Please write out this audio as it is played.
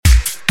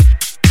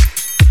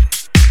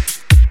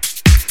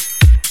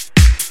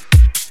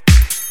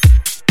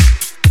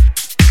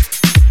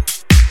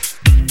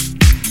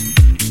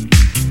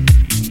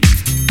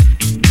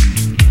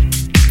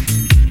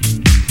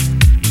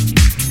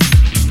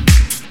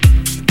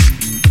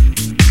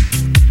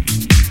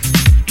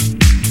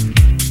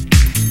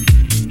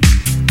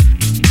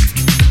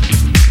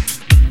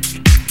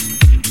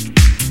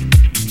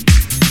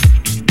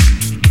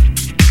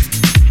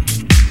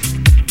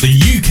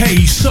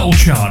Soul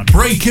Chart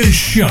Breakers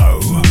Show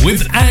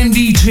with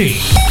Andy T.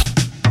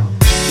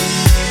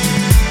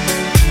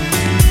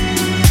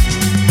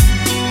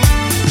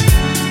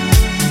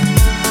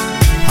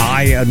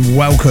 Hi and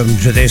welcome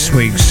to this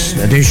week's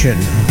edition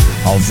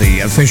of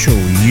the official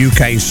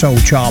UK Soul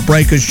Chart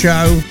Breakers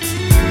Show.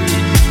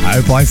 I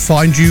hope I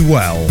find you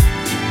well.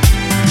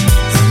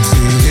 I'm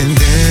sitting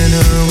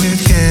dinner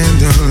with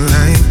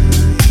candlelight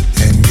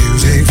and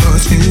music for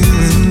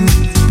two.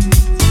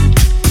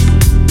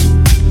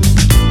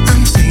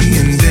 I'm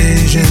seeing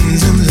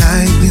visions of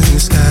light blue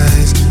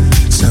skies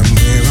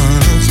somewhere on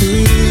a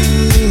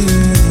cruise.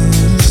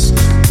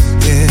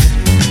 Yeah.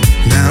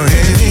 Now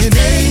any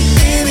day,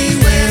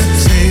 anywhere,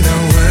 say the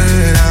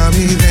word, I'll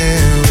be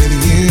there with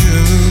you.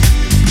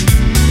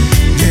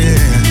 Yeah.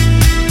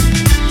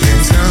 In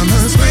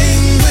summer,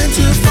 spring,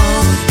 winter,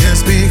 fall,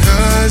 just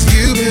because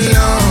you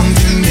belong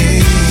to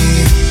me.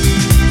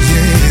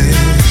 Yeah.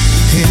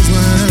 Here's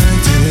what I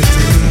like to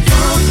do.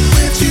 Walk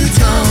with you,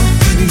 talk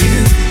with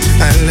you.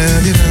 I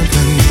love you,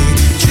 company.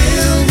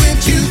 Chill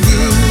with you,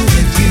 groove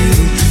with you.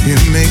 You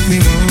make me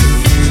want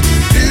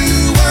to do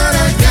what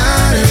I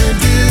gotta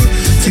do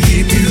to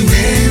keep you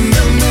in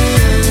the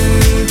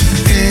mood,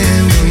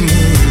 in the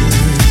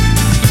mood.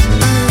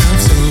 I'm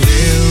so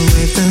real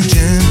with a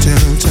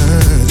gentle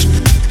touch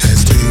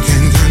has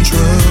taken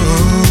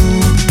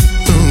control.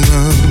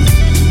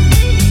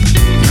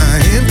 My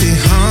empty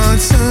heart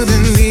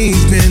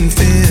suddenly's been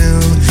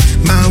filled.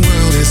 My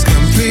world is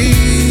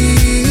complete.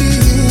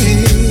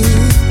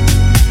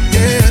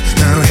 Yeah.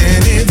 Now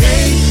any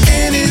day,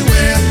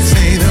 anywhere,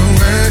 say the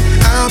word,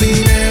 I'll be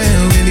there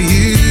with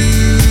you.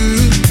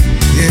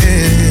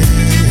 Yeah.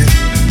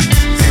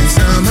 In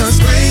summer,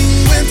 spring,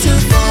 winter,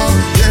 fall,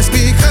 just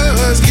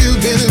because you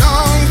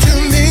belong to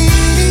me.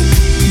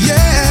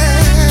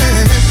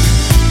 Yeah.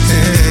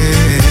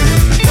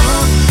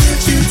 Walk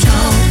with you,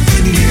 talk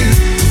with you.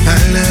 I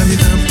love you,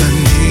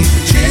 company.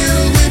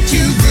 Chill with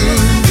you,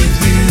 groove with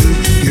you.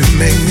 You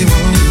make me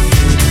want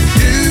to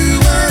do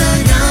what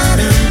I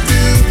gotta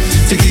do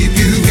to keep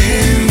you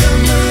in the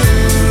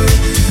mood,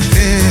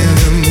 in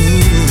the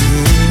mood.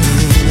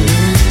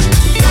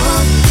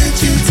 Walk with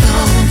you,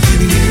 talk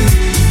with you.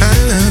 I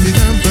love you,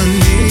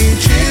 company.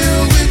 Chill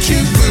with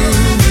you,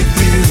 groove with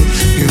you.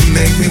 You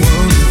make me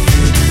want to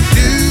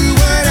do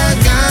what I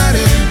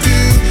gotta do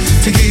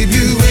to keep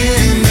you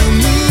in the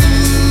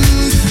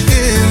mood,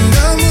 in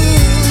the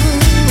mood.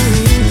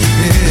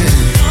 Yeah.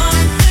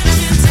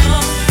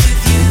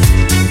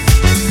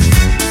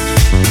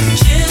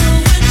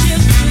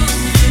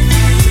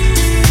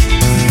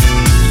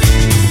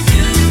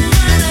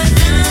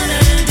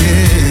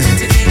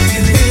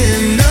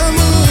 In the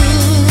mood,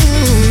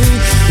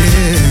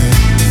 yeah.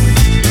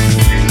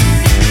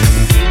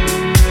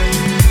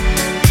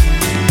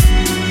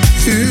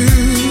 Ooh, yeah.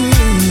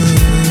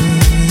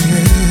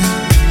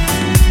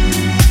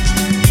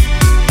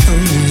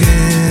 Oh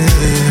yeah,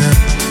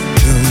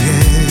 oh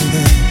yeah.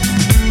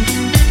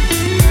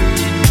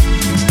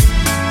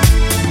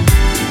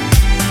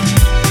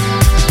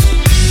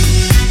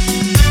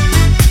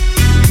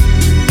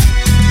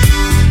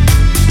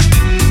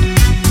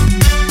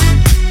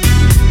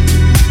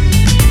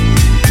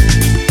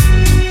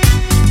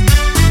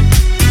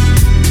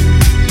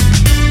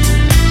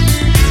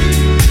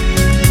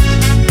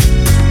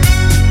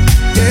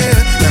 Yeah.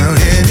 Now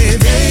any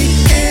day,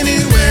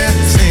 anywhere,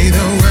 say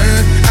the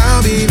word,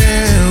 I'll be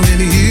there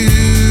with you.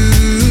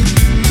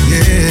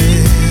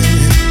 Yeah.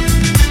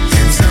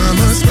 In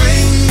summer,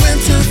 spring,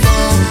 winter,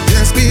 fall,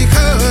 just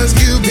because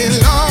you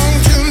belong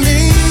to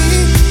me.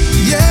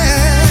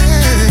 Yeah.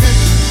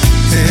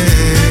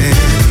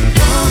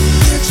 Walk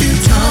with you,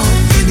 talk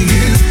with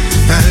you.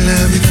 I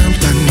love you,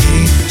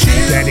 company.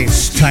 Chill. Dennis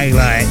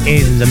Taylor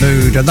in the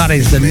mood, and that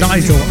is the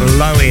Nigel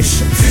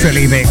Lois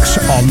Philly mix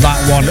on that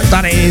one.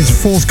 That is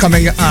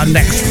forthcoming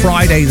next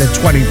Friday, the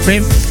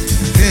 25th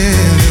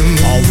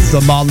of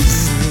the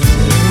month.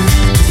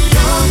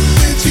 Walk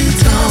with you,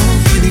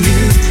 talk with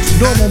you.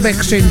 Normal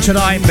mixing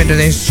tonight, bit of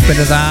this, bit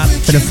of that,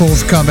 bit of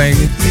forthcoming,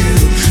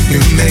 You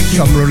make me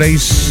some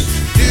release,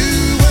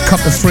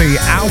 couple of 3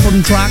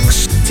 album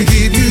tracks. to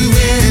keep you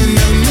in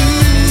the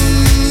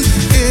mood,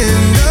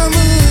 in the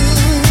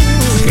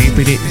mood.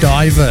 Keeping it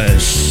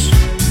diverse.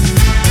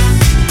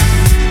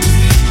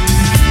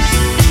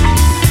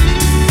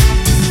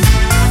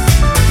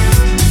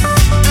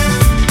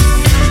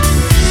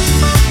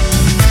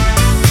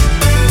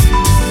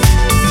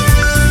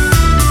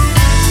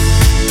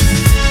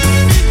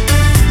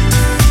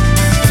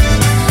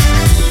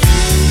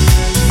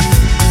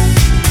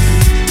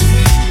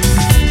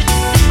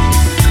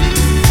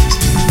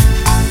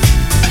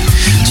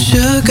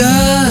 Sugar,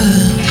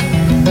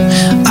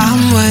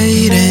 I'm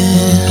waiting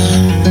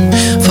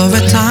for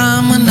a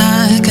time when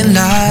I can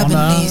lie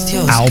beneath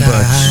your Albert,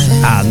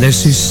 sky. and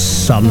this is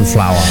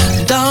Sunflower.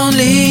 Don't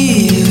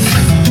leave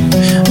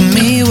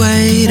me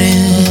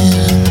waiting.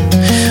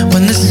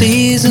 When the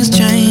seasons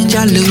change,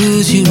 I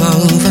lose you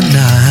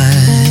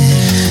overnight.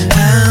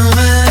 And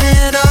when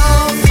it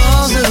all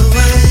falls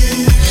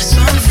away,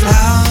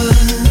 sunflower.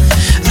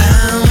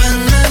 And when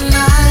the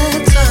night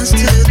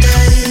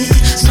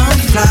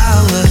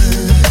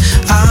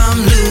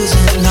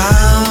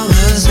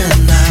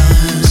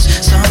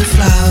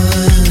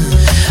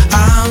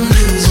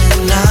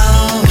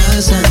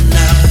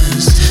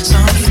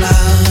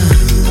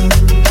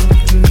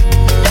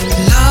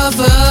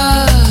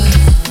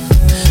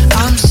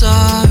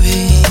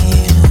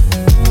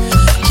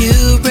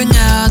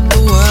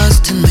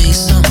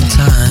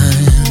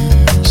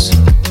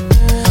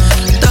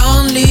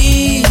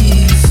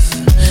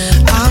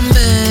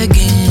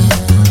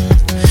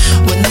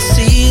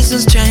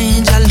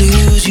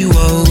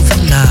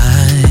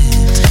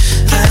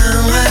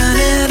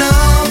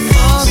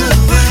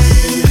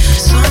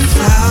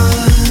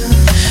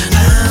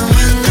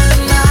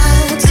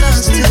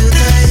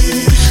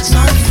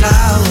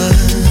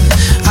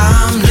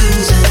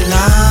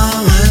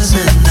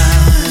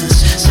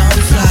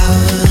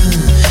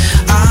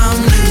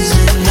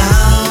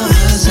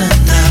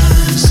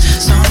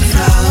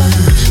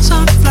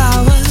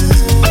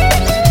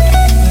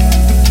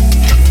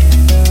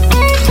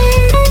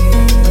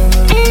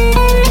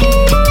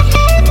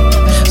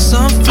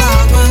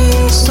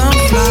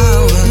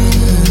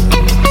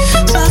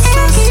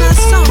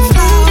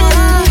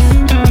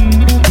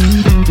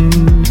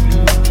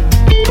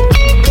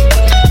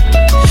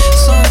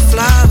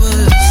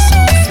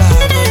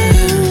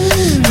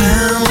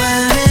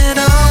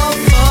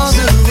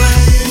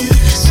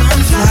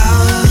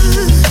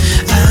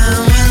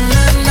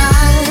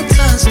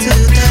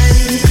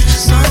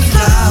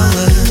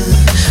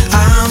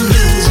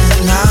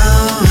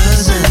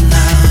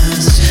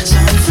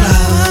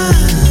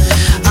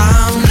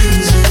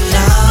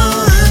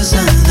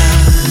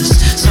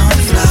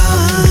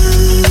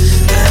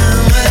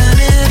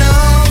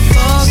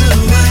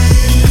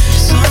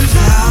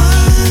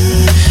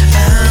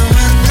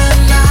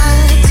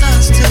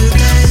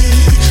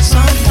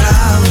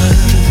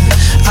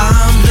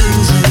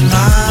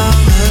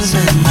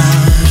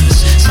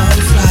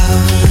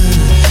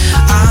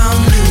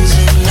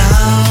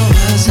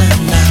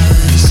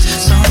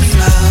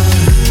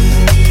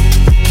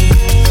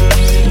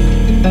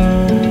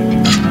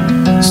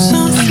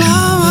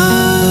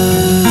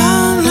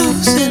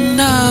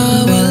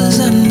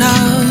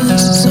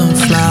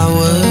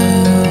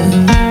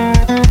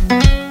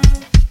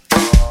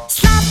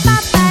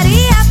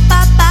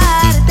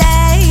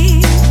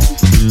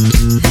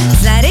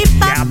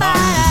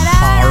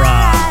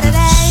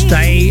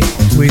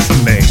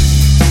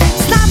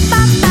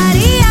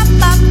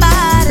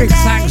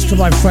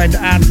my friend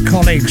and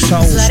colleague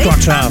Soul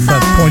Strutter for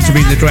pointing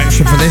me in the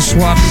direction for this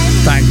one.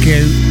 Thank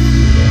you.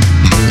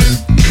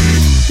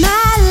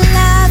 My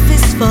love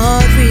is for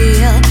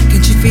real.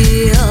 Can't you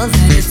feel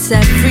that it's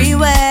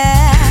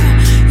everywhere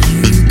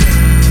you go?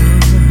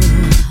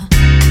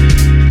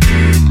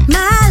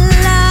 My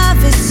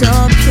love is so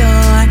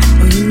pure.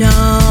 Oh, you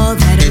know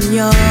that I'm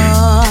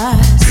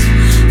yours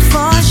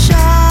for sure.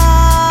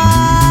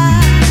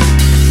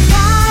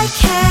 Why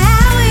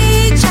can't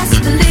we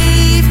just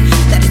believe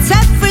that it's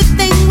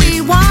everything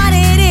we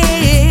wanted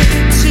it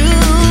to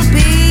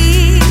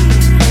be?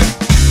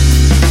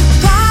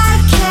 Why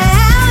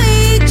can't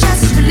we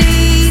just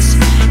release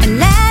and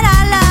let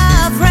our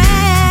love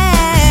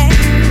reign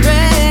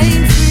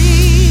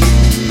free?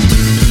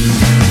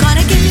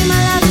 Gonna give you my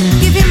love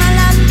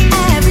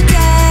every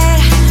day.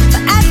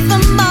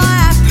 Forevermore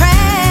I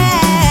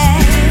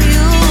pray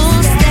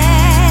you'll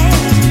stay.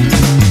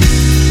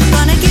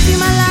 Gonna give you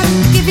my love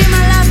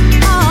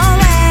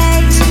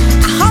always.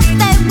 I hope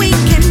that we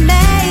can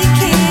make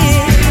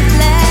it.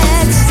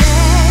 Let's stay.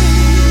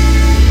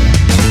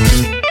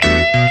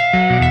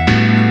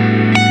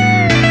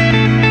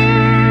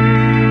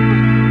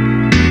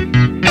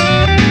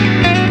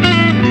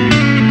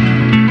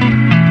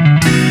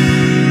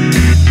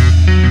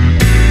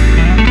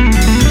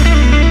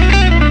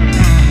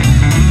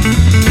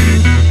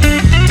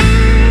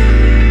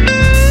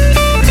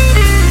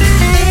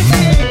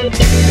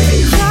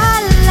 Your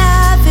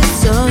love is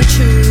so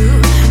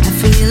true. I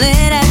feel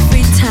it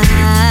every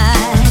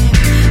time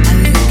I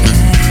look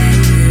at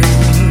you.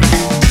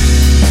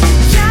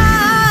 Your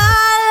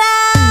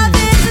love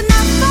is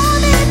enough for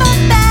me, but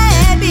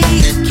baby,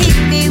 you keep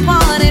me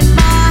wanting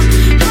more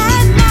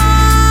and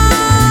more.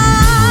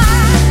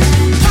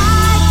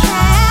 Why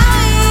can't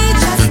we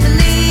just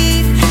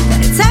believe that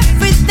it's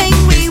everything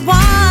we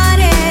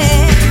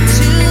wanted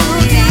to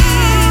be?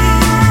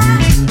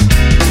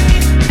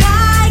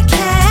 Why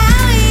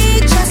can't we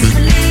just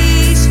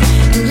release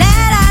and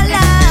let our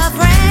love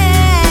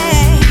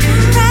reign?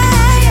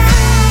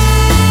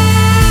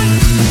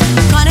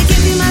 Gonna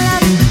give you my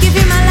love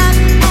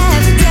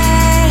every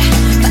day.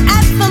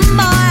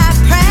 Forevermore I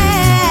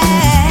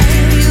pray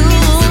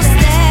you'll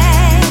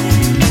stay.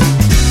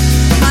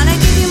 Gonna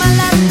give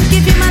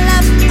you my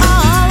love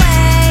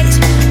always.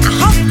 I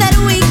hope that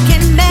we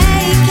can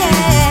make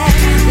it.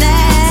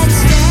 Let's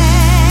stay.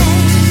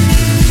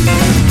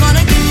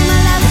 Gonna give you my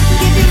love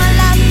every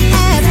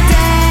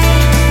day.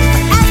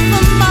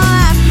 Forevermore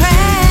I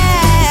pray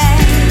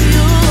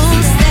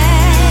you'll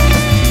stay.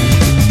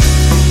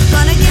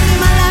 Gonna give you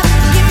my love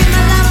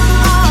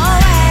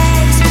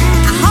always.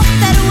 I hope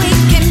that we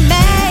can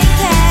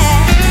make it.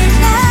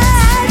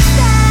 Let's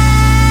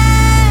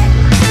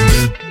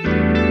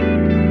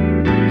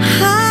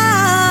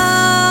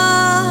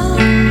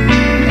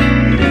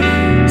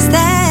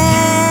stay.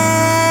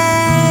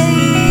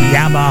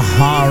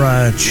 Yamahara,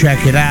 check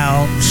it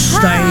out.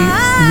 Stay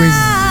with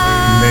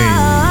me.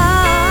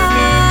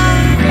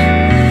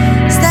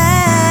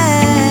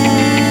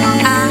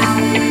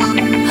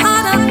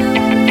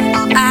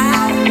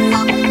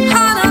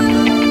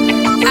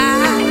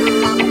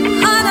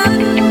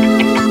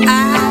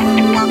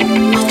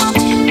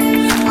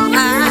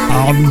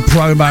 On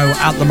promo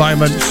at the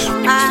moment.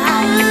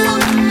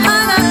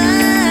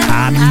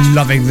 And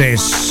loving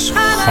this.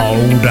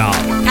 Hold up.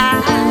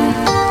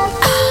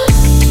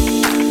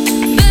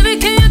 Baby,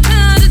 can you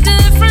tell the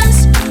difference?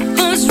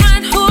 Who's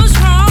right, who's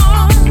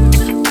wrong?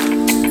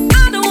 I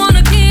don't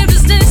wanna keep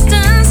this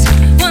distance.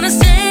 Wanna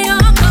stay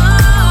or go.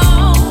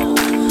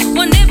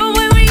 Whenever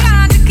we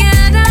are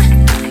together,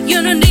 you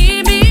don't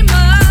need me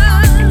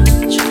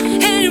much.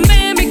 And you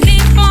made me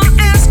keep on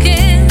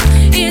asking,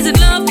 is it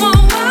love or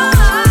what?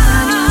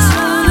 I just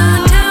wanna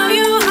tell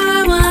you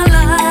how I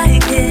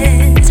like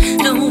it.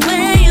 The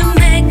way you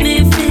make me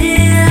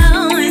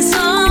feel is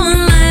so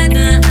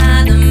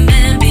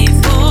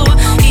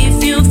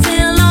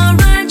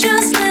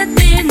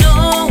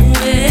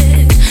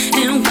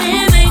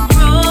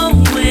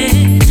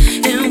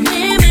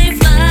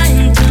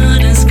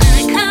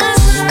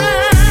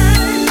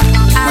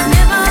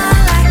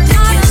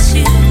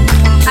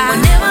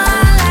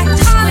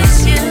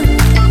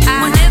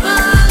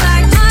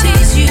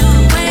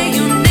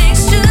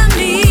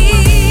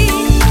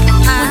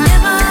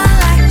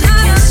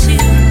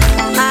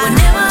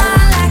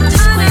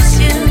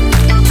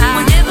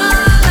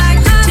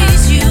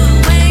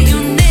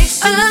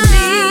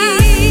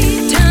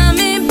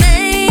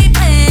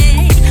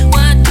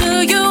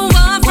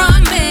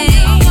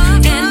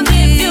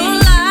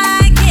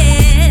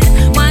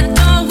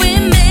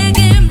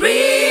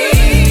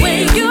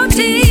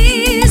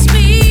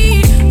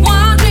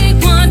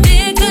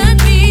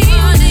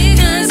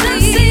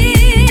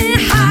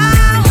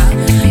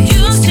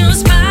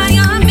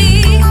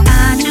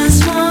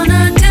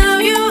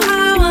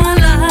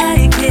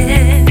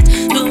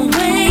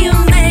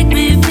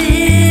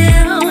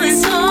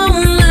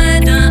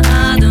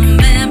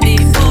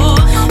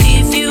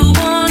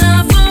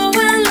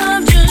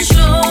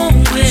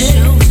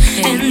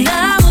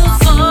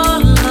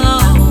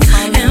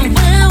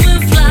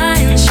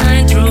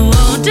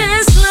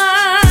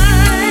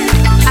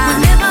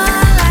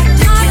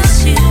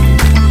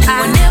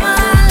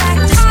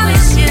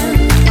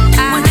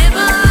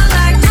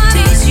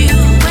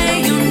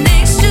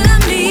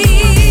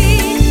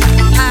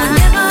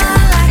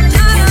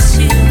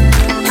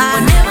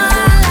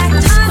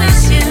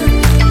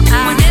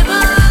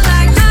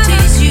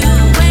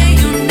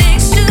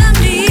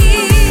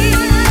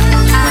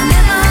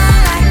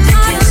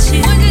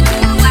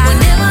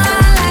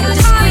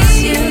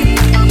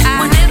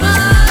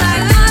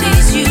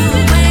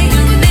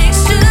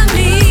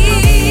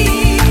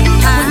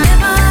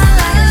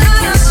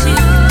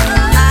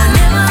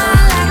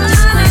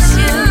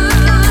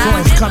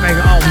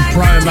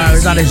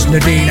is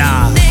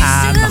Nadina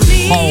and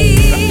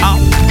Hold Up,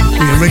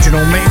 the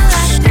original mix.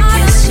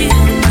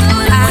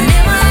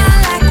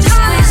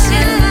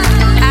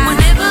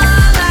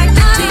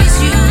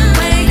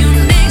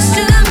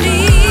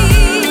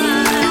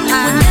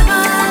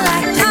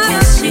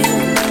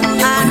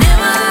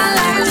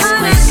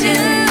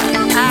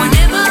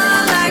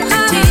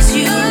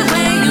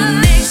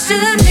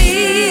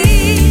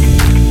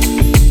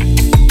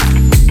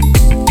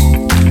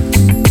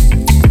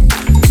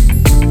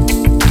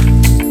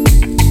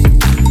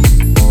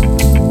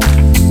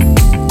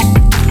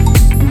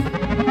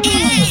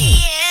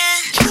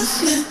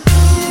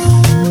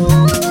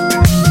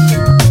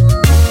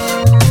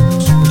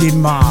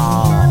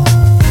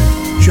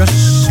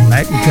 Just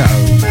Let Go.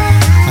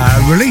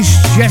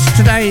 Released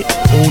yesterday,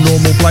 all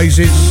normal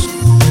places.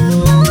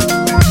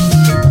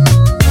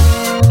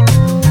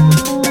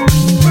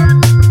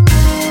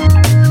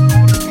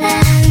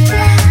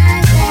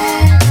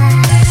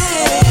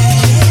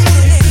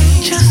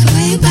 Just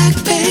lay back,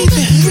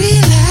 baby,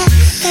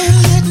 relax, and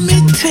let me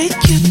take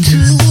you to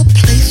a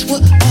place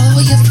where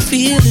all your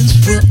feelings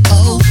will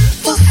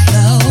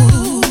overflow.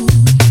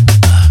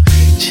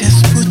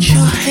 Just put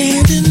your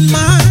hand in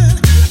mine.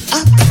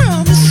 I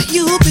promise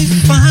you'll be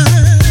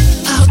fine.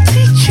 I'll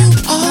teach you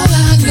all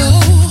I know.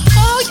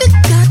 All you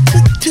got to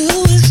do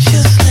is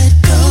just let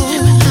go,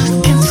 and I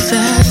can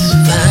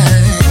satisfy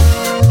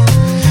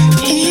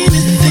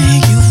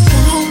anything you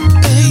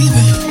want,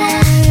 baby.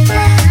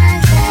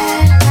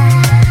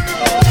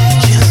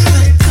 Just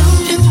let go,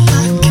 and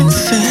I can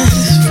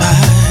satisfy.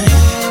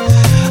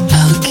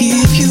 I'll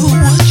give you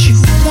what you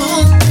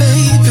want,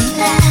 baby.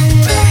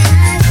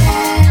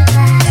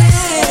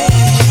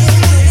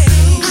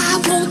 I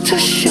want to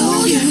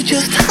show you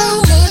just how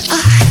much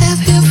I have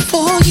here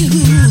for you.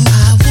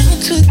 I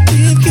want to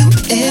give you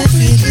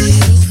every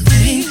little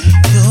thing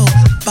your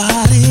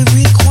body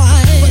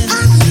requires. I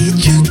need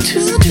you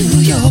to do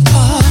your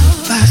part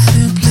by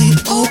simply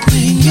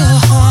opening your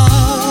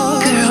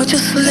heart. Girl,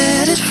 just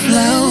let it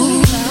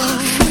flow.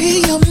 Free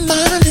your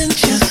mind and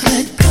just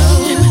let go.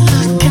 And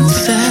I can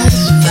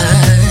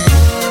satisfy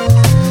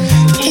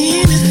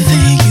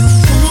anything you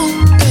want,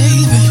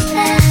 baby.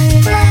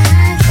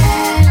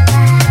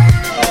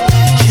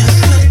 Just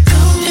let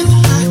go and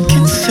I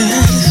can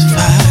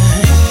satisfy.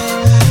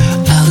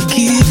 I'll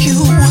give you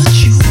what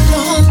you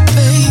want,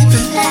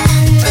 baby.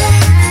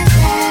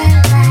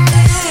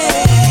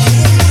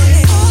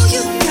 All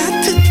you got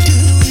to do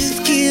is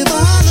give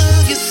all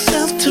of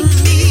yourself to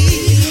me.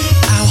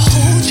 I'll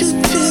hold you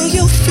till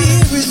your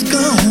fear is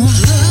gone.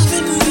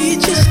 Loving me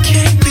just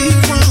can't be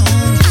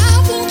wrong. I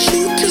want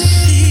you to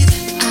see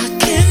that I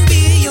can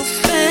be your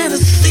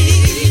fantasy.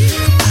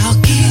 I'll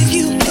give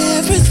you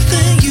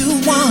everything you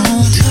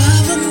want.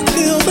 Love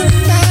until the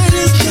night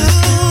is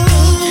young.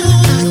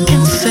 I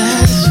can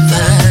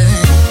satisfy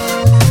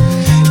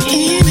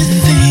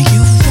anything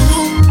you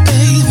want,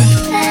 baby.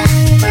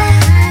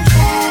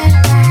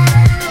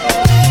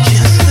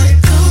 Just let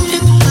go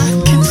and I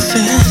can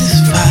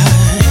satisfy.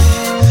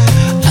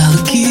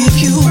 I'll give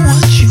you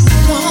what you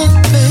want,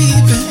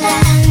 baby.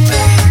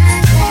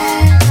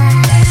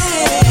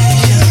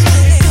 Just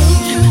let go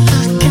and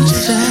I can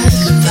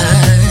satisfy.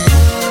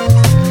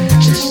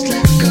 Just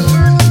let go.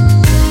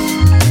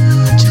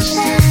 Just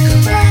let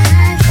go.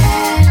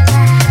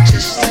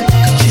 Just let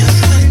go. Just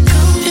let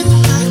go and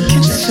I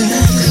can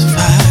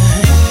satisfy.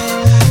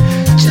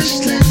 Just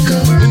let go.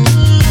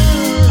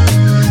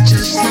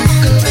 Just let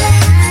go.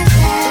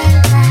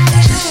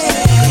 Just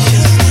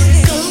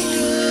let go.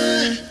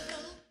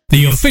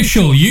 The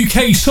official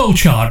UK Soul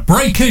Chart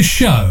Breakers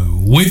Show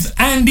with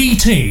Andy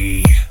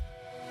T.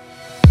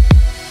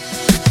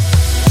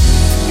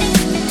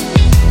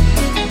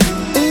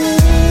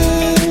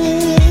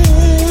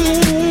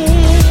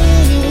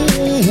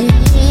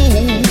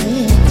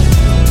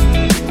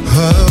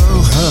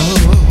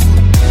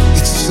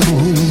 It's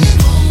only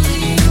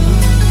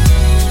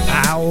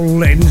Al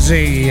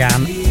Lindsay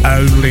and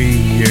Only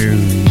You.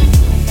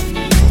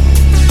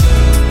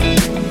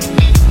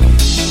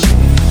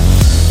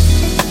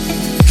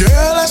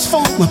 girl, let's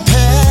form a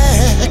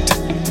pact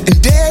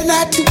and dare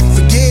not to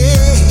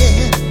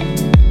forget.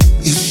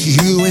 It's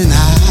you and I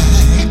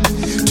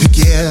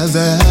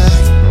together.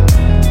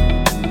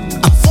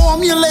 I'm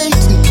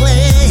formulating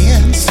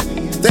plans.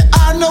 There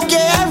are no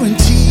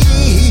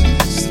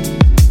guarantees.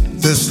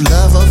 This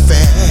love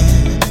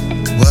affair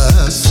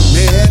was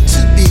meant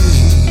to be.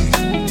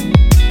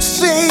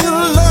 Say you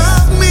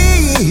love me.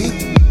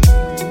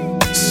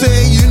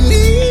 Say you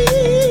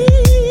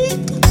need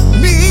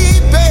me,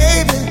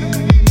 baby.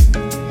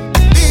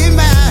 Be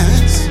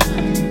mine.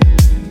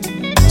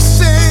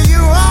 Say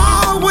you'll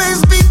always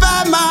be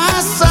by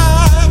my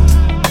side.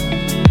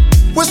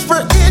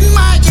 Whisper in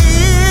my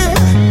ear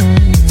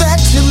that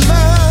you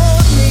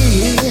love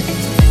me.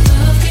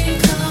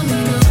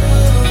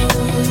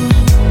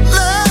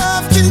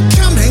 Love can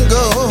come and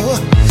go.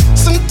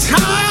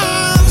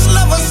 Sometimes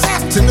lovers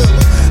have to know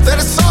that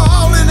it's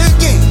all in a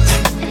game.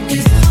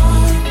 It's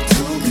hard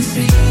to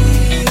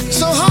conceive.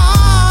 So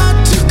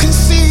hard to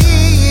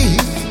conceive.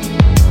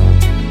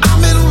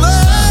 I'm in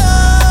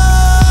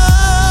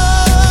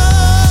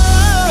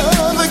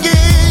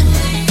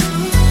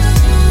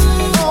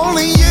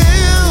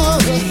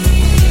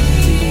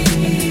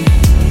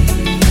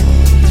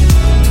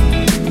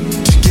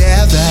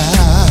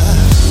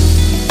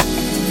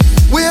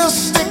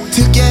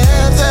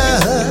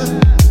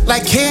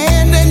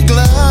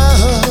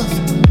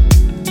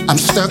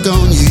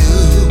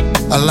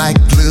like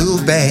glue,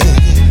 babe.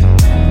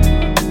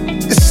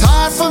 It's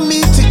hard for me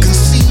to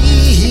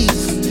conceive.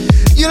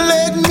 You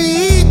led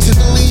me to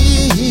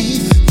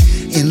believe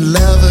in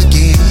love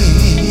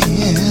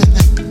again.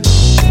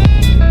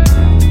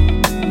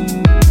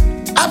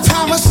 I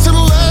promise to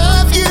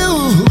love you.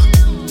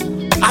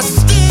 I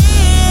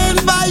stand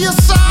by your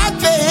side,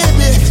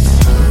 baby,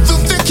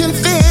 through thick and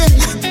thin,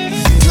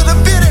 to the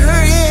bitter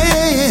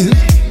end.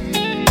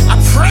 I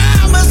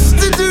promise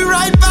to do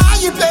right by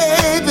you,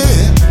 baby.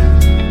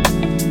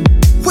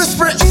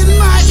 Whisper in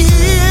my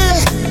ear,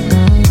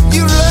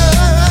 you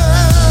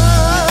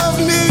love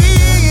me.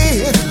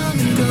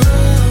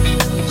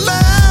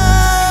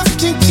 Love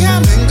can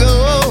come and go.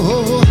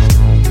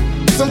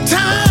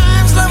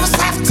 Sometimes lovers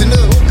have to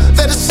know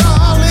that it's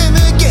all in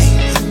the game.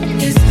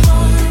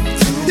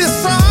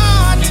 It's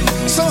hard,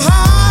 so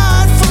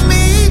hard for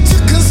me to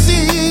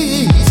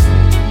conceive.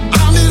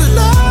 I'm in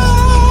love.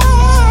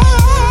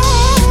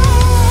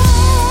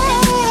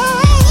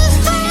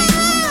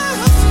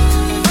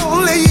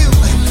 Only you,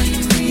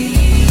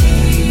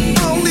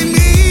 only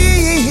me,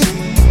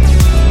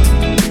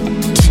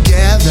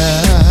 together.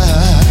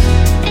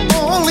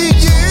 Only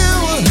you,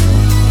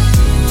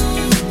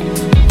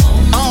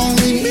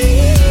 only me.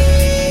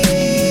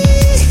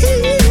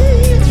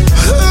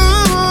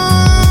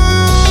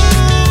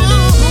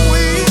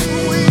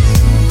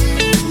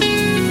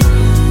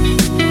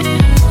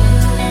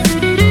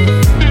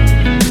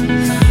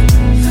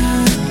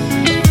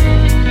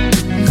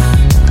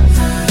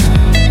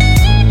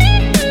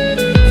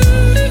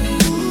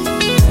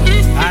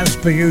 As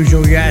per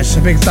usual, yes,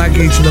 a big thank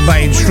you to the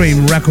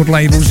mainstream record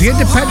labels, the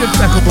independent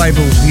record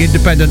labels, the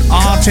independent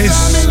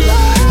artists,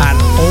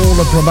 and all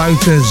the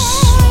promoters,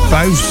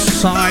 both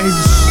sides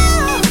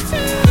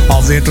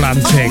of the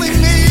Atlantic.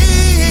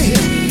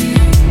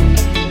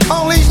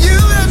 Only you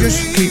and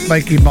Just keep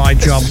making my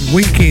job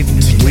week in,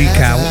 week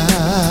out,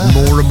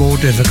 more and more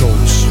difficult.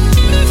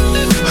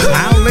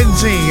 Al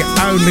Lindsay,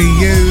 only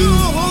you,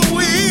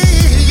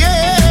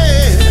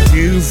 yeah.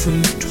 you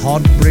from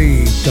Todd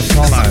Breed to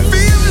follow.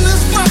 Feeling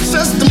as fresh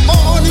as the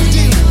morning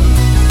dew.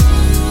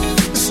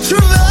 It's true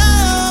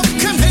love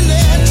coming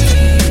at you,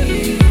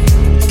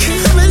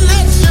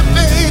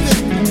 baby.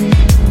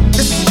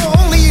 It's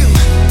only you,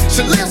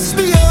 so let's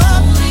be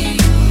up.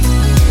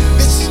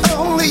 It's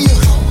only you,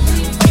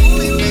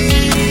 only me.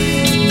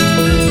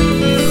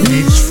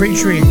 It's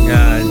featuring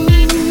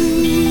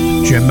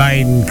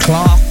Jermaine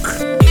Clark.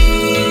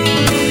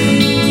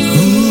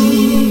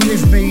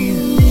 Give me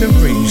the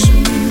reason.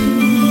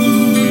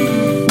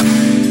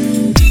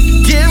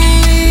 Give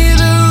me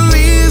the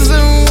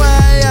reason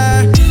why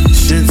I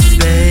should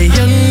stay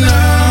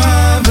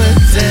another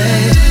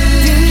day.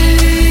 Give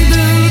me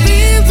the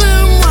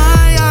reason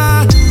why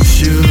I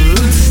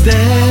should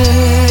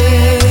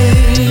stay.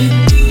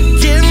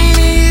 Give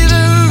me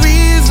the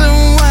reason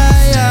why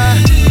I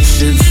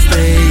should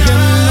stay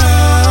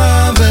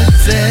another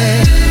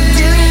day.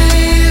 Give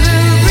me the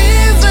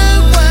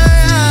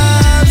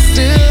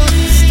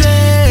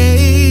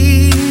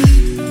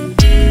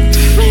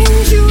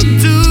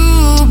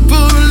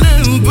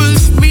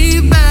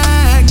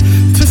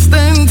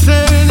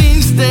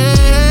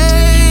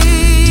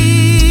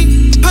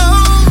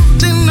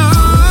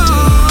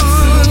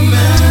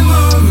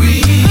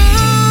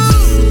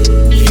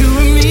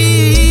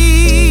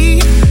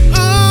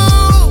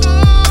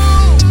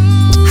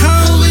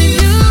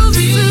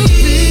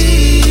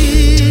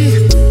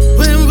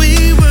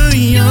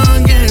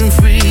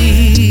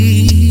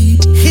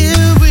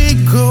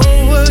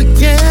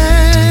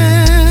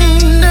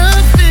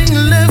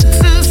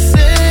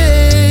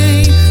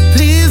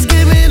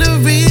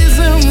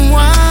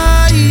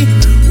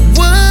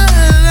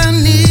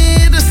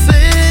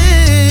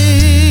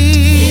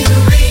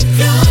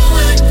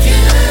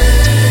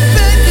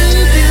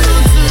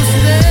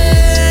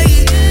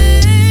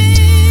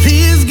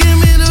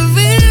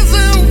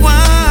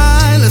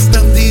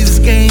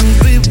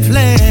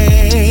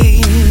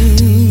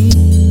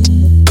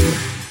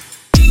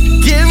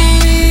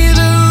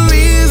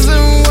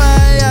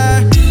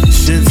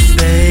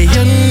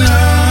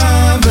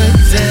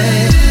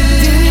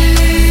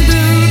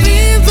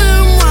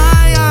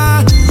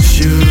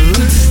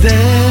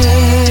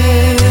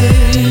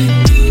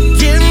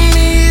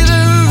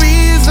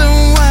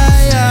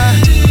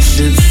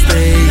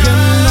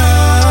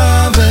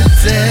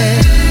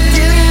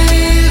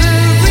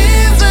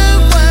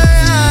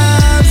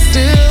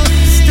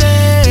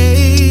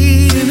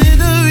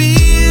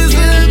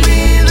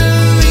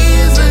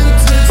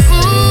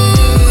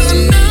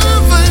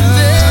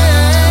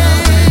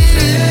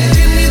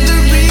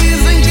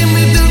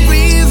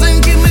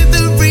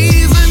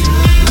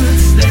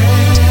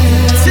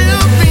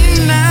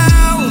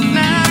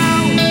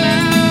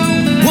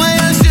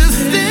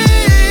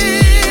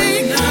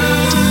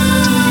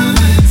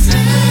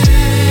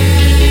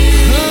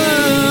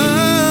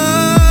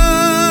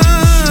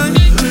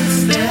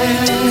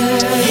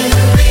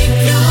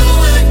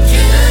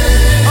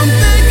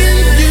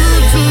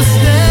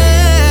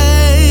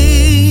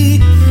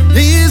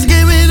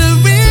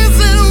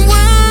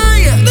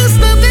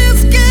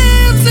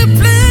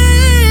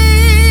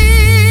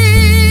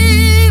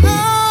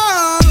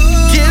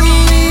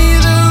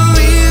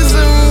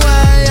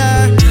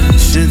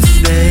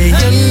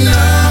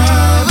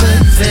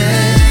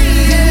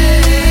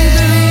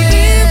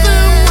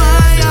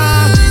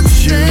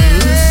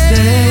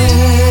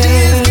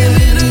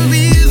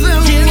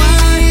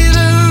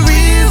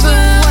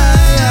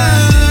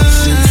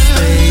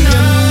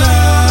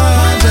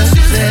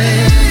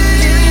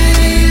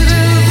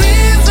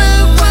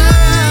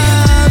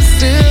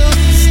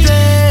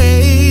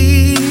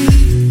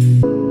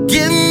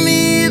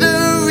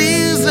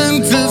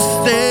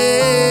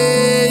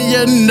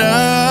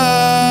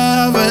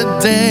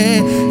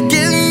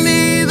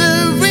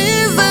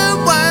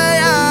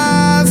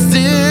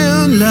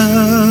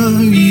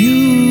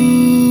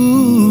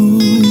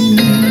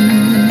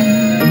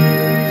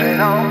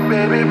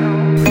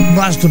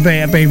has to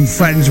be. I've been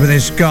friends with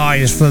this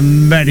guy for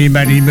many,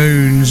 many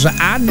moons.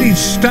 Andy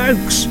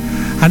Stokes,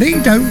 and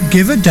he don't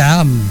give a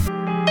damn.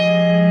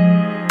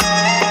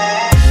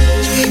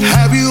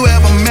 Have you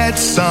ever met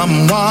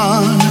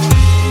someone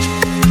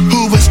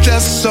who was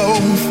just so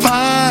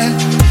fine,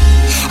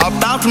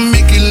 about to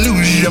make you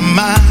lose your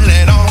mind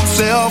and all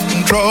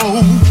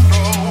self-control?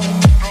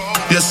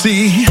 You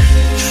see,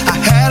 I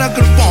had a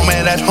good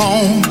woman at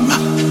home.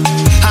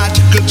 I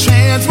took a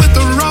chance with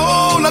the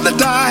roll of the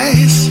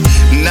dice.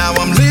 Now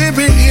I'm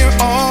living here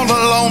all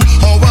alone.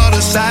 Oh, what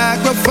a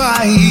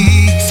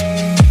sacrifice.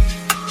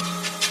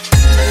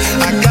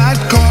 I got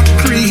caught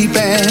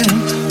creeping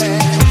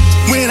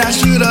when I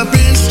should have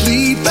been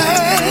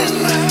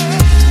sleeping,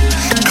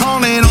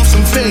 calling on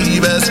some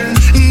favors.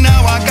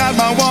 Now I got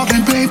my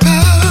walking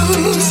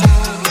papers.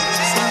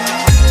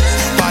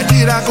 Why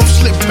did I go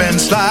slip and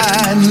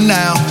slide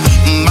now?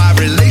 My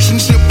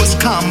relationship was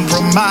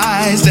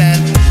compromised,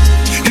 and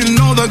you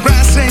know the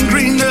grass ain't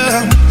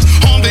greener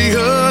on the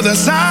other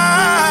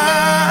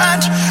side.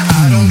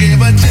 I don't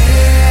give a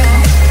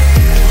damn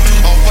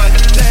of what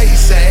they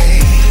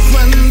say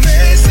when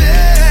they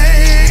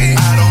say.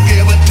 I don't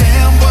give a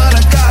damn what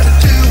I gotta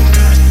do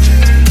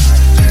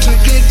to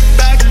get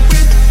back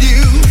with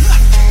you.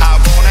 I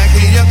wanna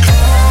hear you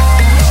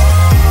call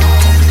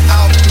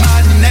out my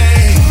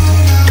name.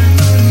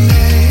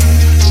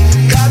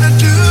 Gotta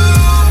do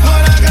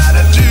what I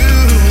gotta do,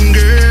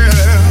 girl,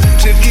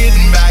 to get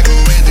back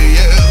with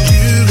you,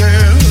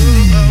 girl.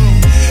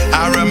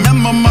 I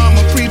remember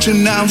mama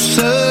preaching out,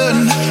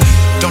 son,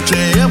 don't you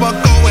ever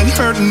go and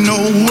hurt no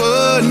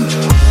one.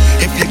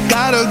 If you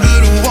got a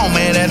good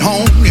woman at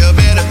home, you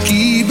better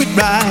keep it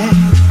right.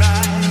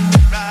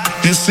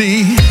 You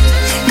see,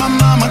 my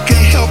mama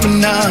can't help it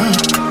now.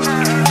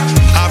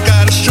 I've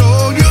gotta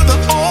show you the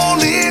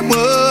only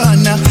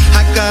one.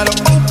 I gotta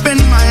open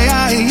my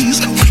eyes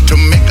to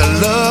make a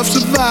love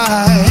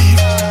survive.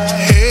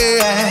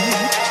 Yeah,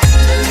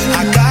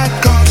 I got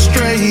caught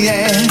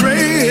straying.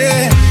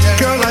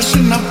 Girl, I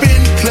shouldn't have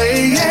been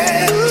playing.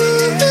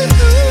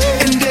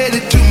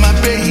 Indebted to my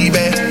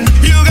baby.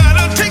 You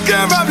gotta take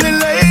care of me,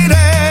 lady.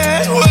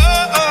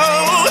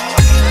 Whoa.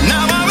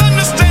 Now I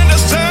understand the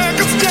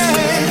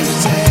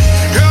circumstance.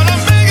 Girl,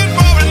 I'm begging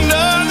for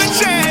another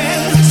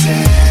chance.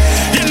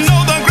 You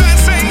know the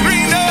grass ain't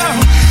greener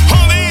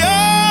on the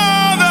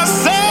other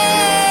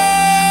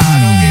side. I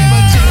don't give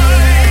a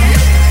damn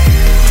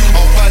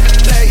of what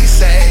they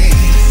say.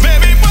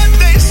 Baby, what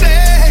they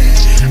say.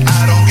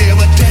 I don't give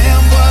a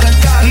damn what I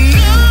got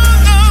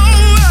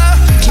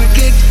to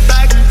get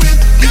back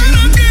with you. I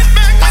wanna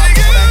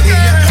hear you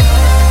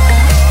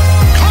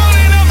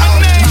calling out my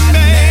name,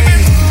 baby.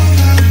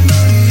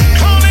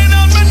 Calling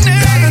out my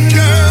name,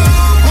 girl.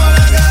 What I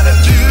gotta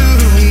do,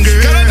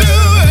 girl,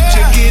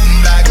 to get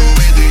back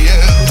with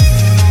you.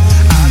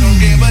 I don't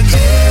give a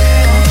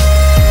damn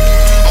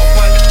of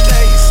what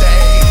they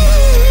say.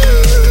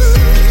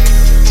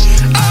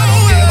 I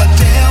don't give a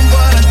damn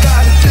what I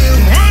gotta do.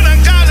 What I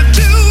gotta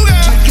do,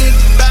 girl, to get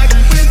back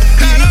with you.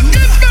 I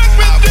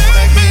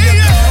wanna hear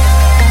you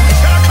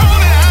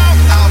call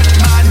out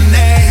my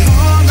name.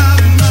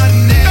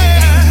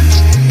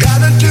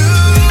 Gotta do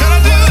what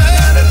I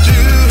gotta do.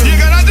 You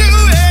gotta do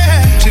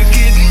it to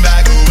get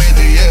back with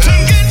you. To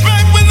get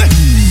back with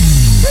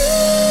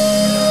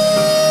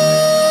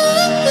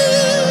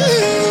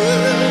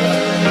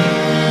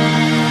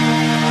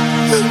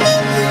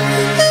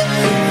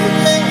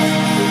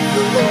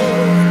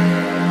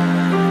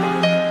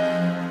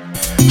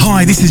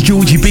Hi, this is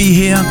Georgie B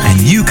here,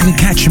 and you can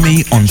catch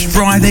me on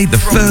Friday, the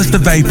 1st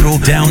of April,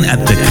 down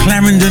at the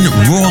Clarendon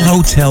Royal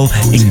Hotel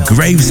in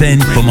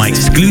Gravesend for my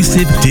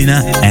exclusive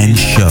dinner and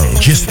show.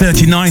 Just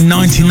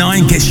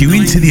 $39.99 gets you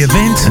into the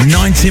event, a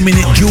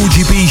 90-minute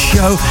Georgie B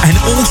show, and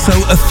also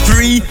a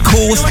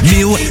 3-course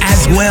meal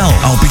as well.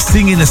 I'll be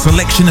singing a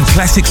selection of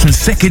classics from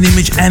Second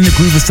Image and the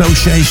Groove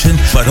Association,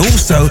 but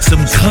also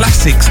some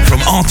classics from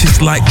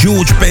artists like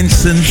George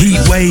Benson,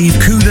 Heatwave,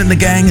 Kool and the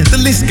Gang, the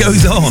list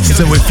goes on.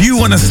 So if you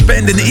want to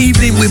spend an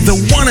evening with the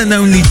one and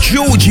only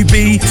Georgie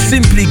B,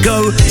 simply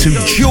go to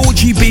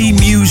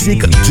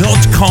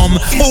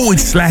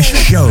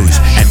georgieBmusic.com/shows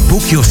and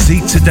book your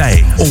seat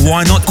today. Or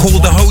why not call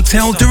the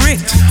hotel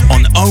direct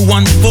on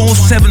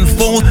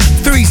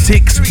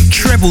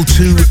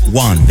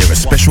 01474362221. There are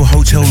special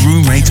hotel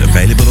room rates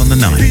available on the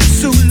night.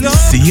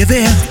 See you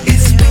there.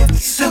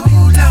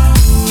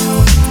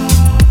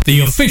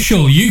 The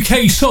official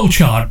UK Soul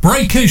Chart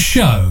Breakers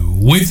Show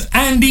with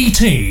Andy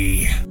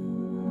T.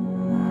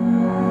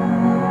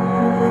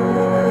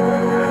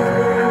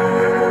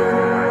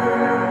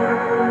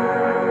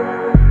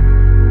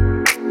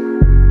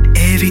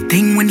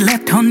 Everything went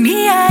left on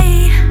me,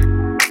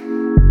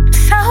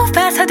 so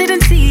fast I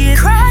didn't see it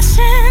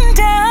crashing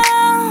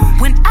down.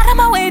 Went out of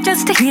my way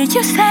just to hear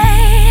you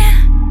say,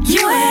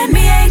 you and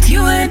me ain't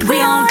you and we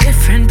on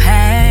different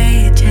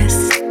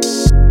pages.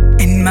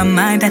 In my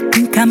mind I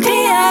think I'm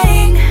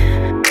dying.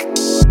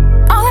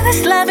 All of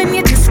this love and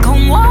you just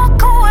gon'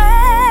 walk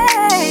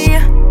away,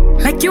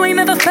 like you ain't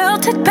never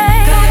felt it,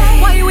 babe.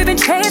 Why you even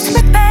chase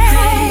me,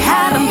 babe?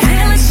 Had 'em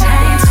feeling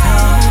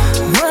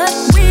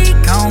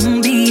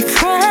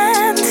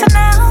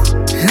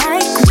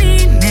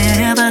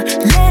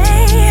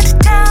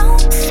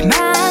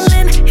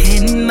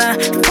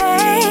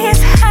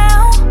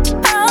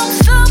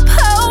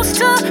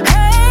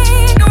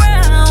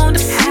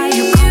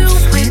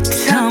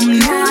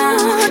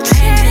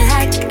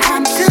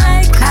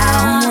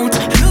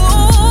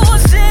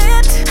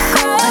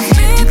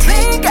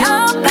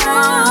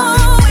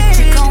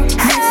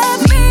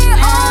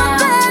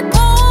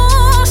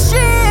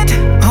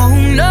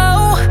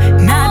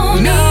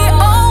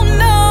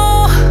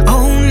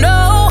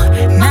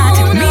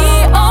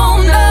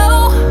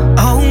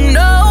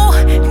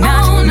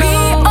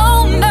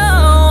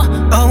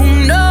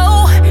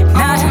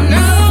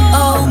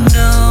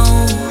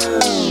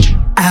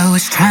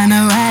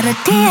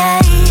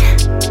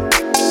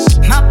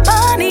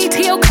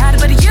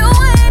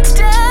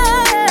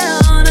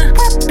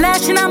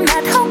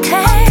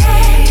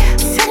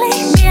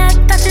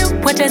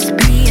just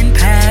being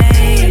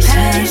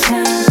patient.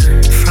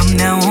 From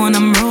now on,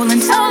 I'm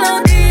rolling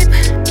solo deep.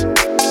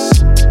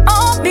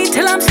 On me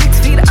till I'm 6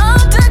 feet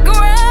off the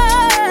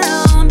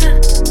ground.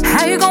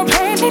 How you gon'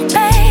 play me,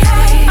 babe?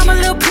 I'm a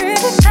little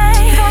pretty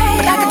thing,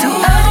 but I can do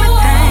ugly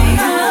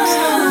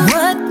things.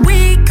 What,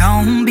 we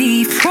gon'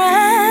 be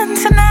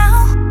friends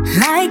now?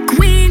 Like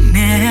we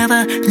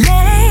never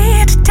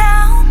laid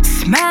down.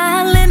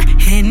 Smiling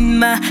in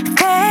my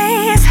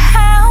face.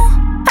 How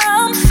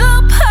I'm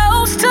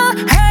supposed to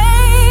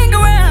hang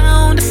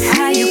around.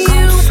 How you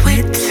gon'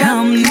 switch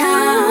some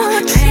now?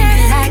 Treat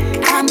me like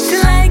I'm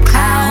like I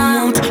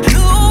won't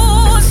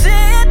lose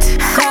it.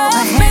 Go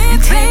ahead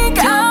and think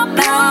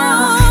about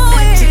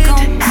it.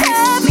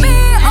 Have me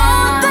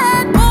on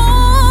that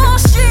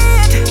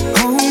bullshit.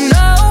 Oh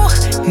no,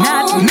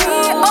 not me.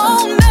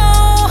 Oh no,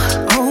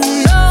 oh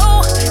no,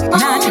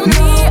 not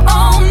me.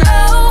 Oh no,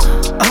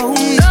 oh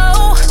no,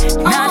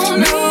 not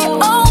me.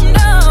 Oh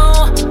no,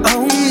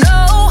 oh no,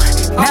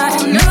 not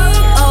me.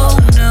 Oh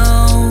no,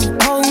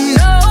 oh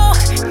no,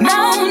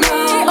 not me.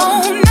 Oh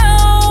no,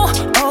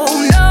 oh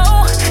no,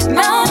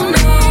 not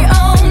me.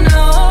 Oh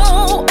no,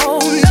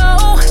 oh no,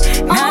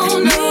 not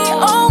me.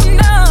 Oh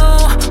no,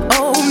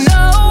 oh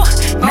no,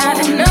 not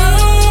me.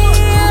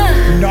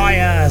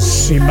 Naya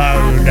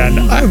Simone and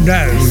oh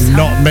no,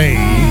 not me.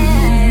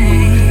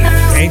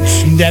 It's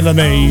never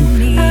me.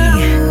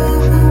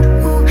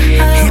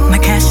 Hit my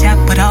cash app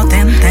with all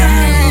them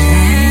things.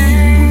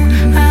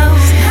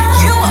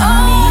 You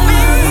owe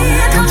me.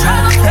 Don't try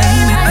to play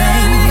me,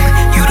 babe.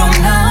 You don't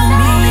know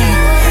me.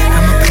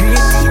 I'm a pretty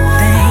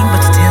thing,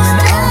 but still an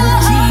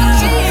OG.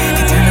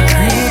 Can turn a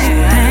pretty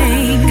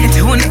thing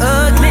into an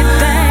ugly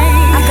thing.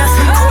 I got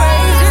some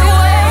crazy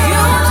ways.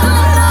 Oh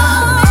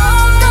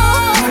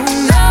no,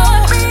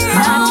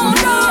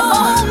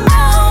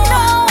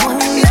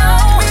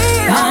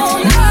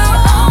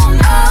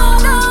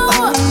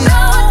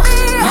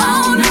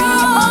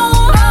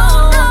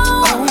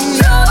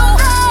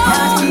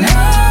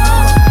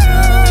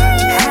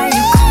 how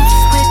you gon'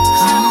 switch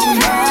on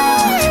now?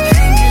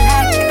 Play me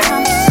like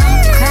I'm some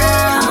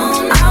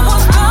clown. I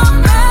was born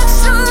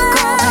naturally.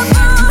 Go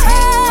ahead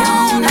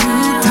and take your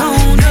lead.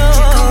 Don't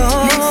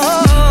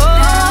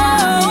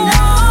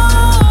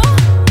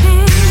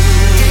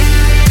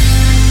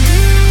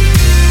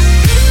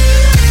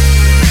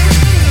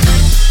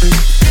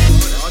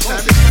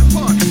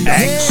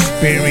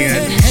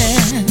Experience.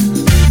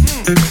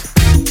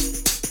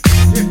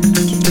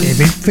 If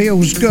it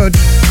feels good.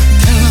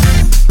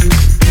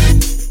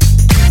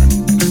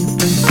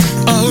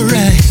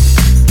 Alright.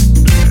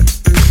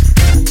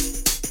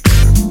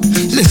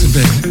 Listen,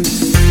 baby.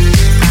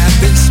 I've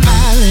been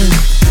smiling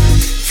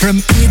from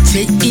ear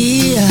to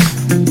ear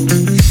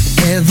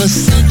ever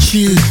since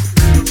you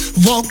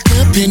walked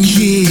up in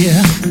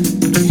here.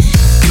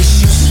 It's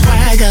your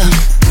swagger,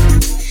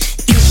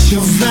 it's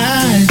your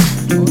vibe,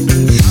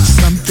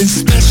 something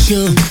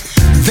special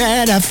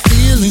that I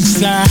feel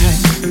inside.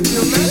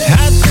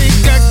 I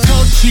think I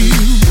caught you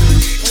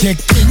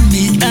checking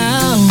me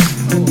out.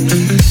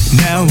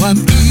 Now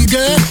I'm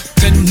eager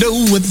to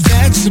know what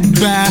that's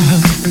about.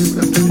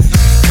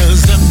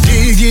 Cause I'm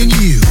digging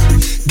you.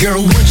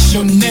 Girl, what's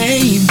your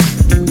name?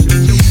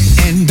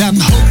 And I'm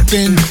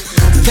hoping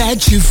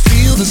that you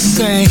feel the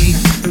same.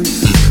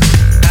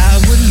 I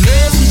would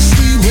love to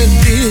see where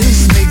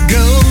this may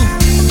go.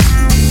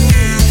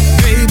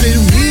 Baby,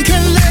 we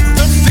can let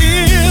the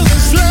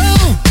feelings flow.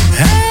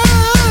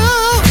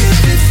 How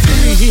if it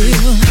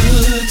feel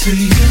good to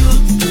you?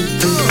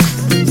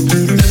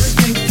 Let's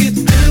make it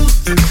do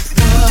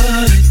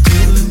what it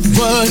do.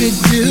 What it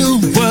do,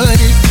 what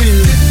it do.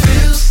 It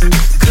feels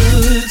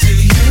good to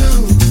you.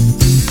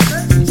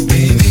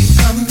 Baby,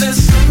 I'm that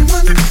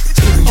someone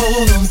to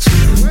hold on to.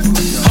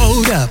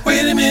 Hold up.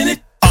 Wait a minute.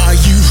 Are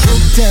you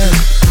hooked up?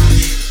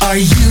 Are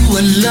you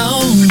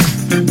alone?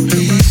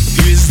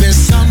 Is there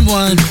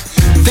someone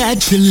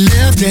that you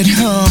left at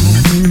home?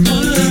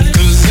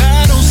 Cause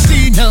I don't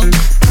see no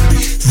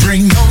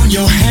ring on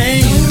your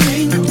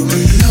hand.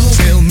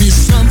 Tell me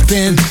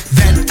something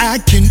that I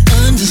can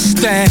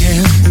understand.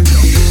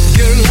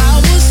 Girl,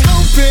 I was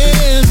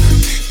hoping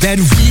that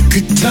we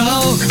could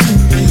talk,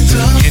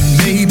 and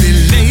maybe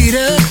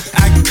later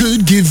I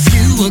could give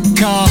you a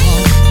call.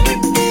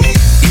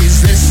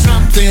 Is there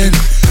something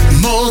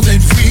more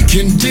that we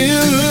can do?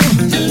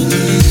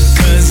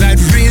 Cause I'd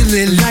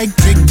really like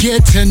to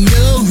get to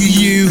know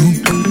you.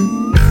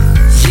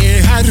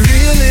 Yeah, I'd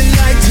really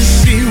like to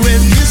see where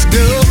this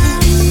goes.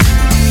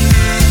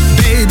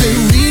 Baby,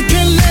 we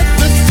can let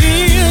the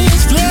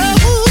feelings flow.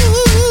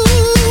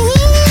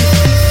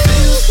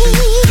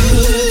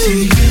 Good to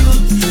you.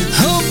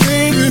 Oh,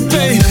 baby,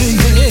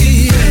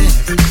 baby.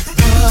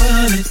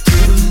 What it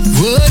do?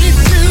 What it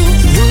do?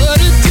 What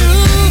it do,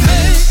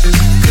 babe?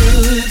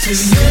 Good to you.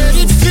 Said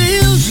it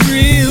feels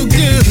real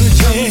good,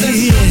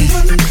 yeah.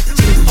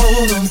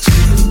 Hold on to.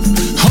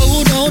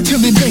 Hold on to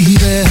me,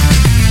 baby.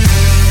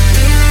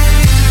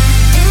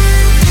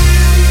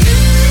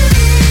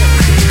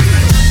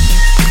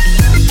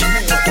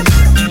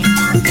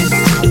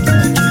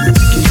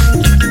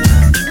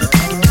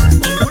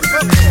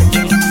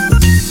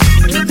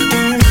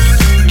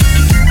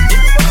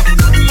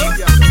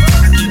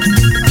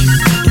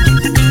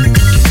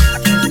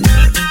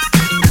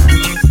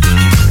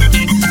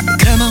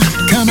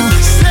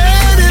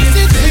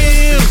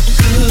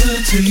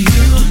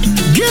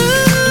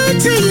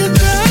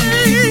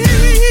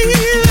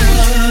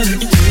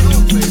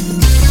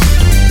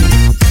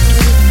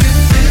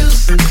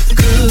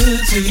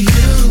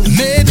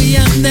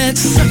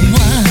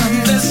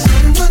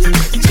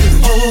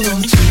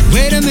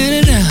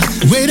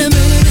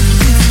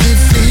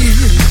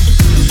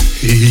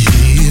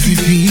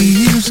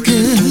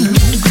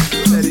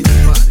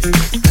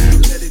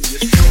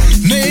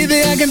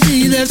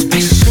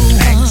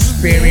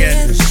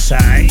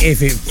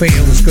 If It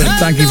Feels Good.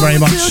 Thank you very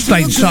much,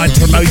 Stateside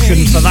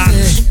Promotion, for that.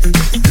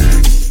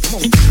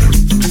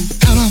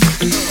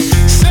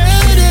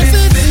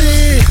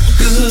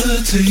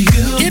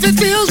 If it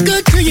feels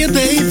good to you,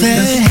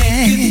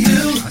 baby,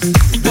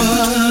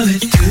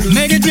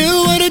 make it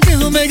do what it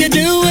do, make it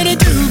do what it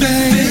do,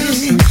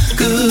 baby.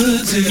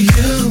 Good to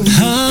you.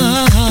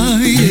 Oh,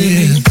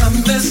 yeah.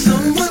 There's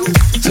someone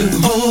to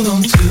hold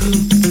on to.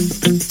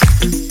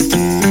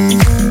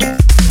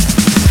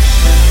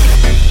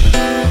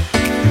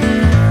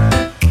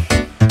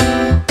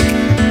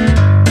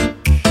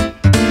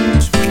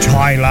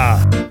 Tyler.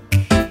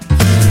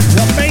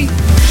 What, me?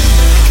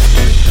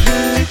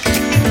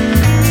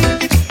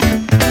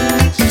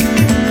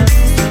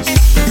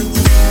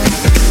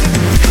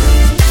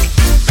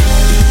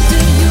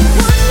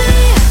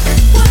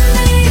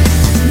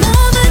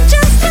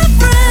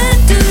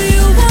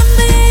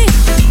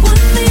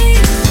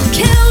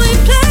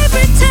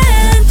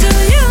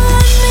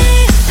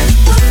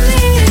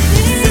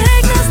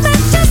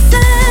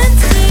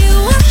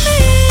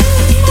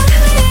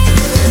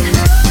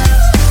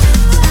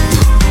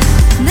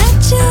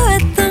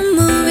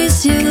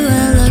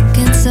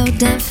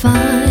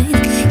 Fine.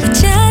 You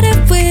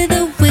chatted with a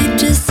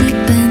waitress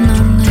sipping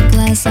on a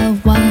glass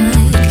of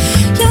wine.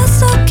 You're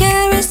so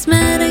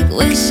charismatic,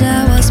 wish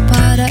I was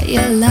part of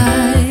your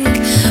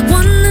life.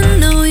 Wanna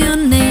know your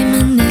name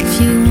and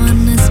if you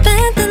wanna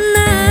spend the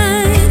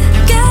night.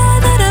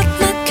 Gathered up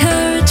my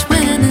courage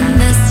when I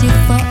miss you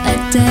for a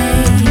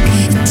day.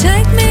 You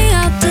take me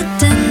out to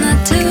dinner,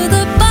 to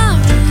the bar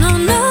and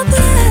on the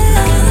plane.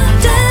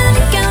 Then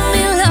you got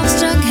me love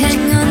struck,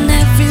 hang on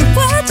every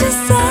word you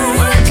say.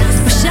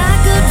 Wish I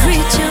could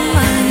reach your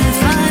mind and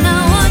find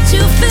out what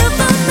you feel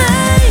for me.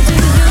 Do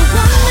you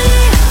want me?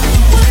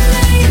 Want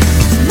me?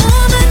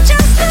 More than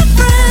just a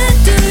friend.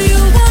 Do you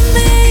want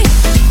me?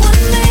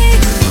 Want me?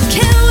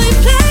 Can we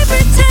play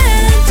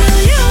pretend? Do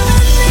you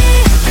want me?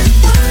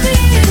 Want me?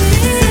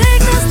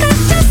 Signals that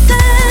you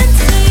send.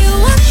 Do you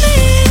want me?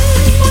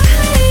 Want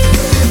me?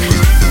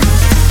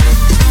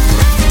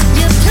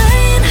 You're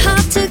playing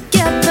hard to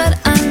get, but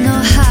I know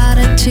how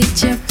to treat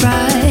you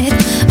right.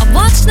 I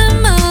watch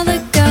them other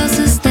girls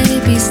as they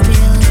be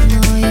stealing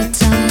all your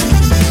time.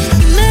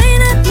 You may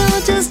not know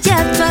just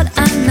yet, but I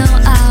know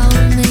I'll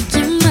make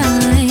you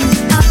mine.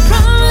 I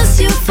promise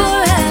you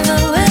forever,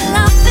 will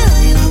I fill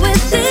you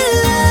with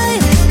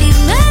delight.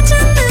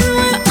 Imagine that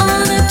we're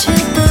on a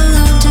trip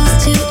alone,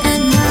 just you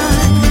and I.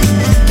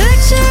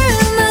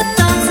 Picturing the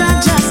thoughts I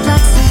just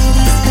like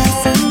cities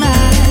passing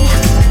by.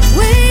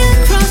 We are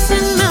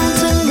crossing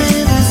mountain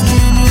rivers,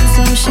 canyons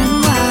ocean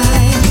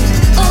wide.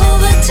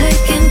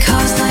 Overtaking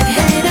cars like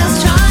haters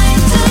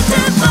trying to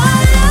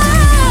divide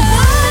us.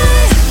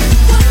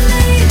 Want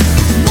me?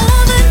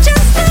 More than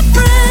just a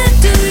friend.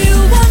 Do you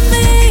want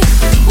me?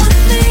 Want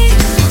me?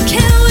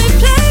 Can we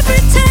play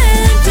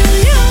pretend? Do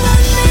you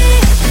want me?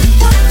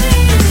 Want me?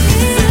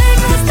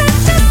 Signals that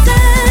you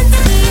send.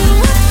 Do you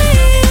want me?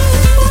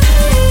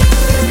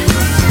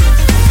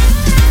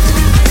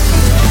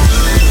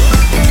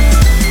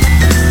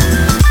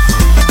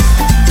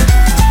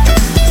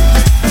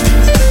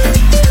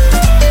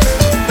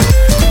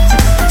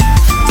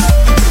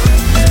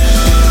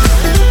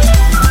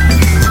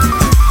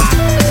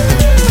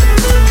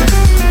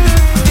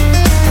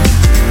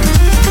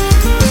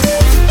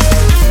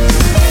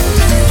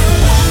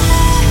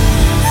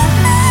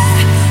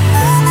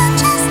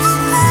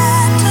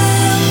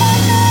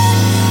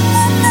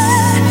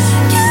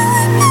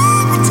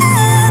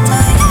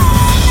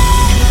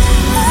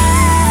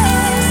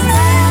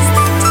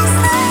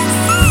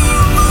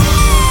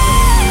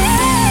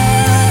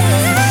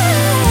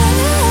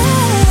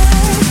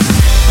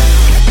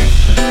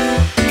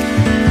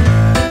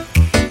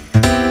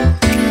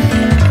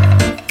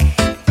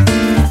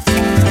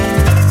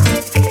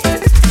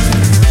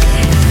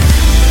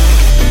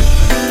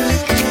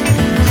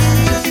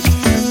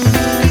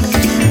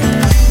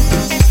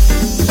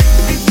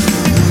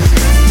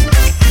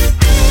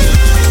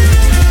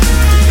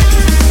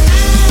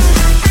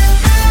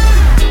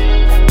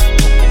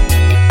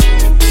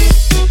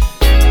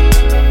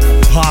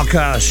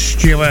 Parker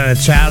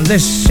Stewart, and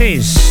this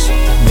is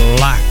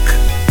Black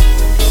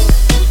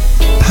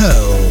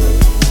Pearl.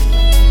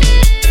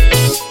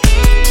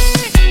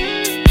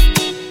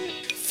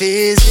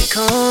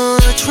 Physical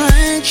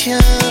attraction,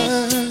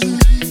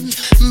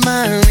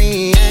 my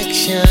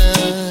reaction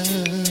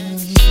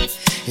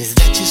is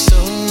that you're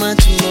so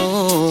much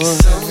more.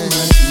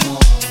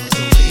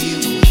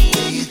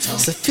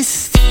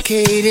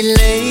 Sophisticated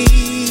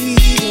lady,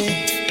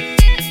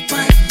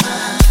 bright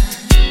mind.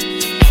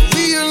 I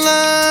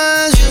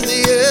realize you're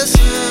the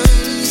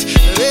essence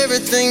of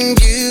everything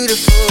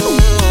beautiful.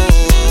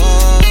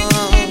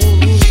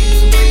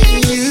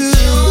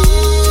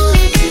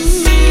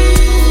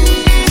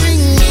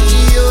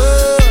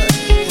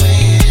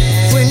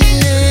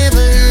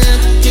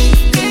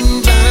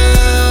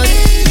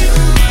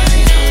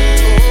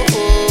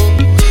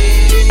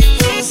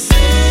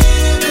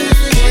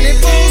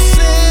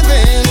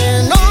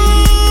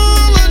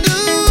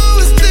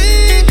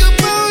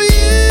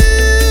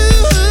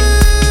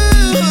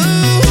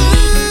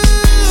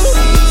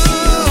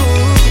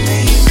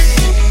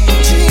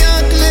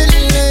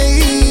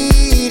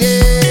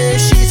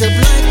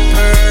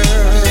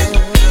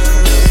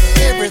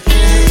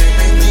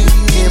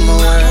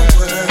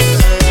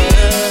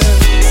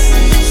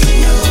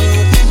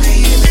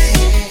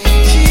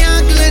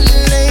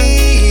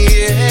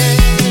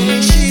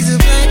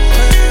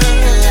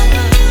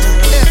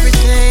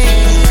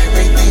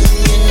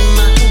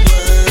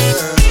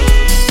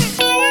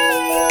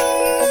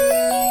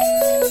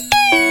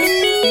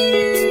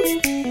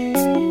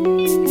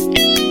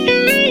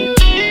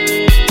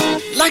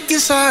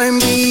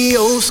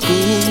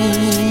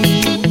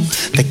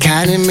 the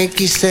kind that make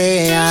you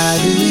say I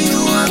do.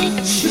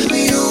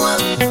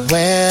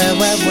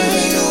 Well, I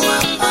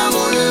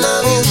wanna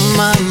love you,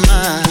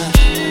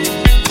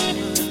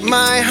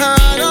 my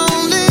heart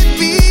only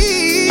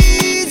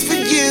beats for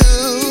you,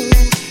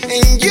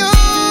 and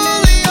you're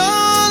the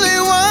only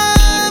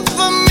one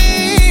for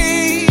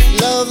me.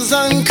 Love's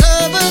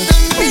uncovered the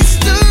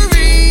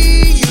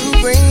mystery, you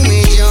bring me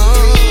joy.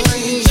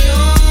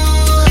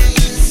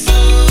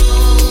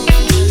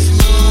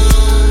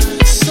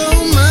 So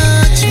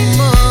much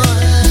more,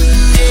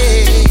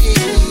 yeah.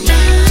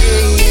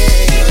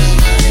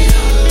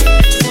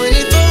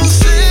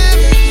 24/7,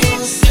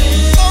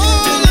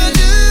 all I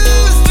do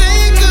is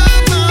think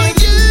about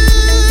you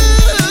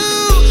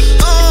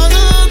all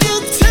of the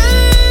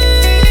time.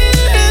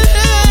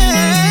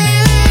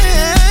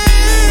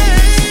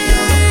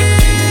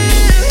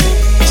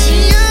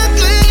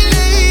 Chocolate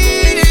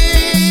lady,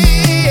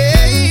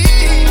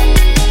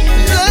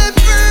 love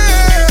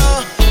girl,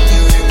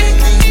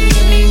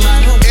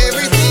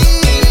 everything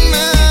in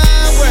my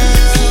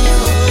world.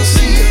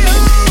 See you,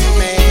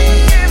 man.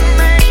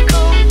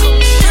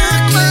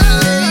 Chocolate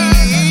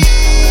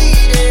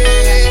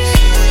lady,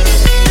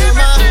 you're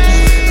my black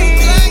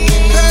pearl, everything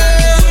in my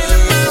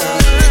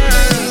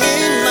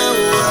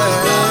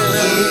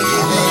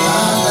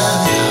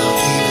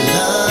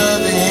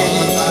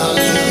world.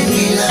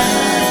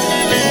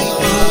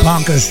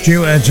 Parker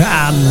Stewart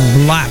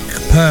and Black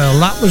Pearl.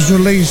 That was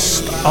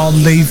released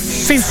on the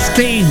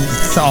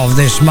 15th of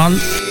this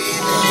month.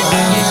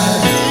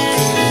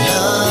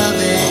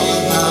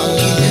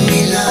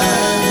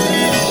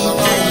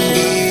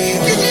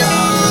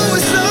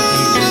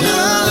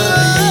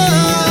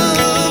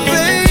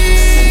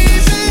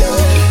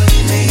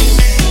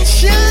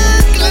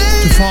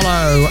 To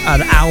follow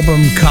an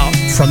album cut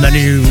from the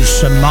new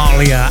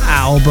Somalia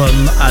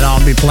album, and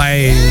I'll be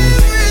playing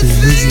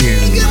With You.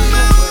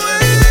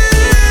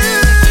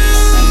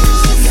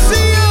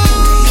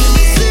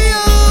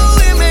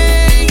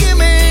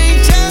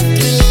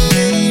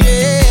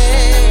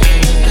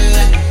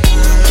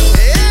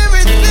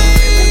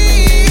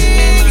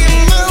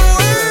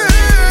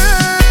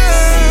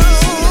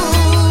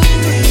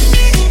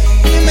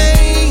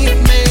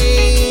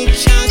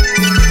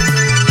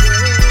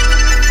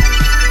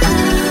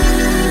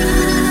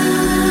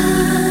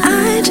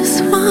 I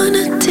just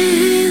wanna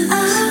dance.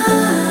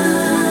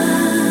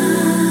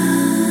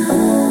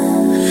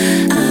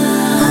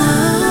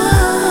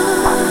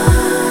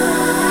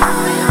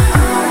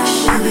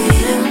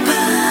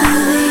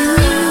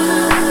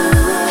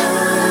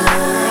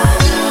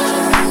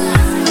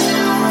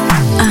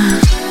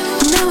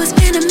 Know it's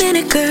been a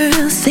minute,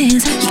 girl,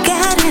 since you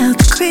got out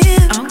the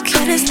crib.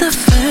 But it's the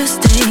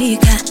first day you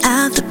got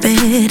out the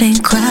bed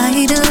and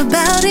cried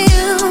about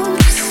you.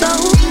 So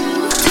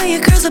tell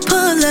your girls to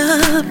pull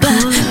up.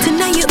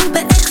 Tonight you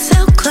Uber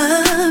XL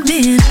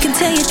clubbing. I can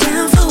tell you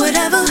down for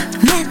whatever.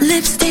 Matte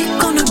lipstick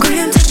on the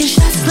gram, taking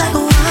shots like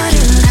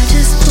water. I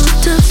just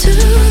pulled up to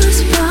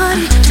this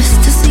party just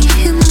to see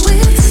him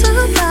with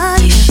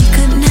somebody. She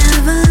could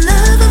never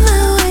love him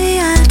the way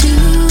I do.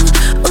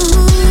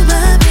 Ooh,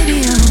 but baby,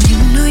 you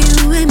know you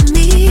and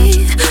me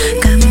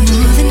got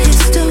more than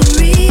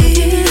history.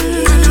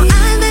 I know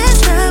I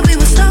messed up, we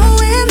were so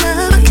in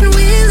love, but can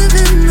we live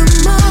in the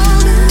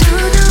moment?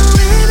 Don't know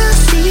when I'll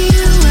see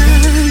you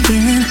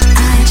again.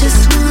 I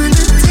just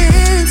wanna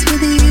dance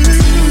with you.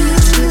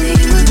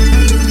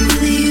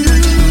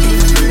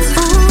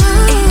 Oh,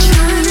 ain't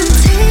tryna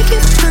take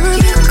you from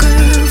your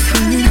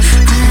girlfriend.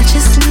 I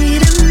just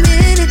need a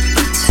minute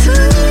or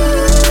two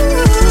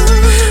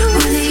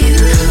with you.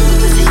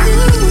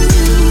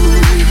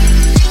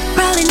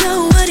 Probably know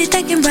what he's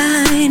thinking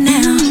right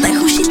now, like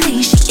who she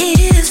thinks she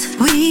is.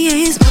 We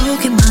ain't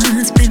spoken, but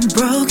it's been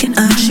broken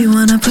up. She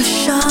wanna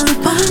push all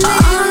up on me.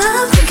 All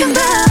I'm thinking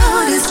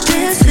about is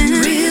dancing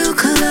real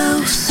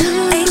close.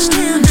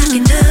 H-Town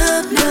knocking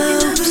up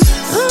close.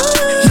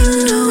 You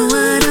know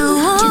what I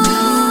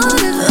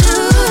wanna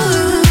do.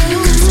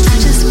 'Cause I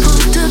just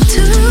pulled up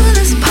to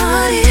this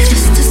party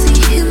just to see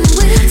him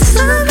with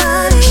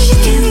somebody. She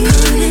can't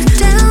put it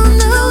down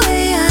the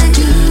way I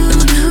do.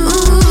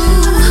 Ooh,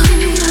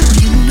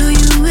 you know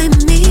you and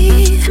me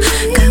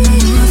got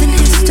more than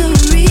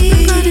history.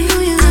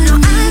 I know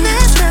I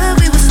messed up,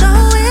 we were so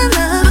in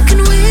love, but can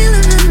we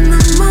live in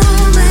the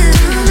moment?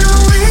 Don't know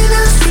when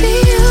I'll see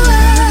you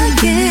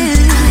again.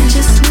 I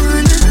just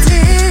wanna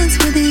dance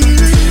with you.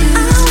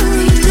 I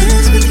wanna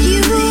dance with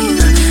you,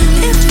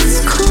 if it's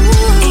cool.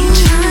 Ain't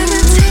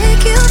tryna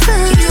take you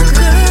from your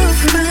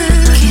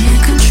girlfriend.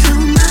 Can't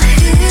control my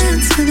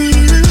hands with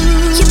you.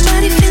 Your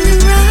body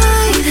feeling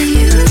right with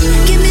you.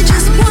 Give me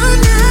just one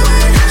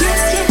night,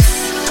 yes, yes.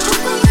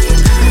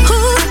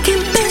 Ooh, I can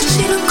bet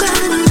she don't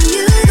cry on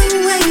you the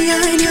way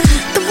I do,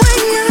 the way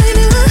I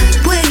do,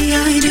 the way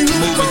I do.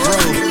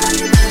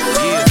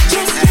 Yes,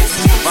 yes,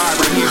 yes.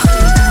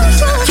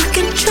 You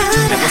can try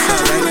to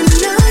hide, I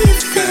know you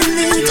feel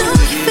it.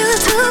 Don't you feel it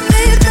too,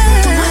 baby? The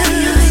way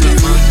I do,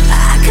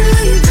 I can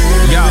love you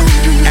better. Yo,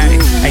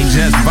 hey,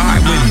 just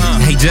vibe with me.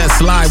 Hey, just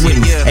slide with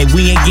me. Hey, we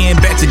we ain't getting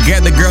back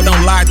together, girl,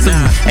 don't lie to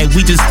me. Hey,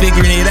 we just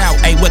figuring it out,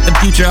 hey, what the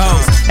future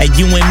holds. Hey,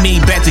 you and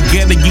me back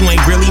together, you ain't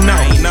really know.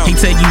 He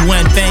tell you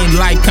one thing,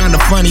 life kinda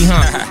funny,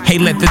 huh? Hey,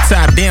 let the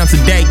top down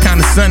today,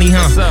 kinda sunny,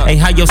 huh? Hey,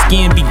 how your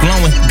skin be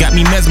glowing, got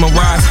me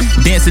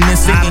mesmerized. Dancing and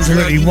singing.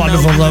 Absolutely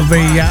wonderful.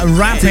 The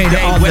rapping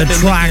on the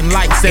track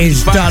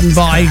is done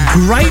by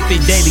Grape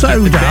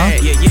Soda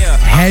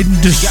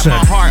Henderson.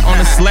 Got my heart on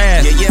the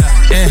slab.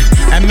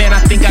 And man, I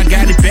think I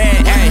got it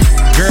bad. Hey,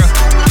 girl,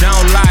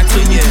 don't lie to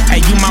me.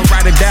 Hey, you my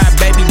ride or die,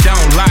 baby,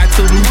 don't lie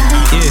to me.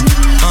 Yeah,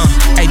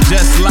 hey,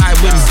 just lie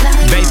with me,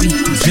 baby.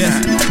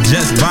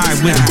 Just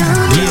vibe with me.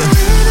 Yeah.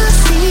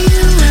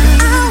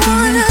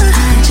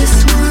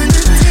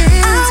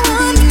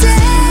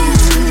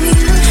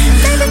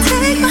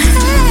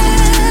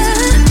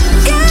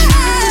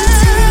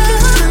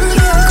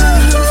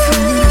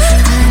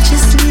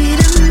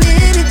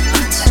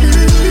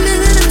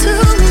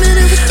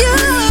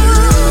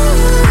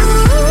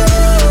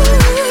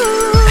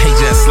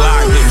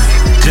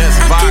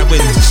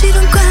 She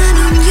don't grind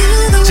on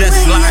you the just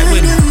way slide I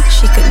with do. me.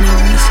 She could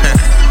never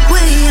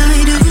way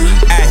I do.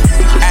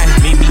 Ay,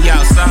 meet me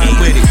outside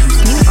with it.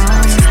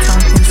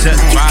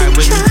 Just ride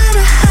with me.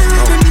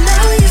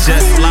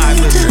 Just slide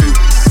with me.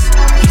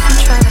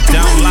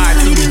 Don't lie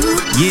to me.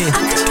 Yeah,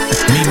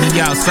 meet me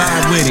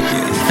outside with it.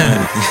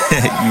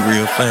 You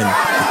real funny.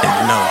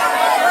 No.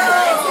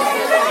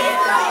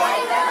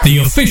 The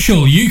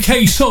official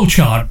UK Soul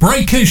Chart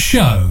Breakers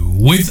Show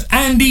with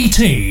Andy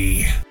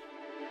T.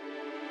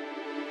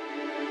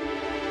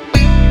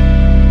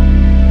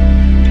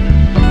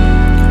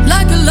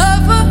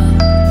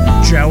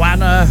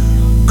 Joanna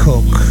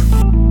Cook.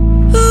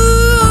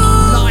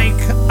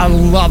 Like a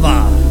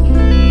lover.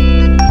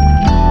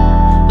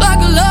 Like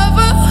a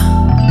lover.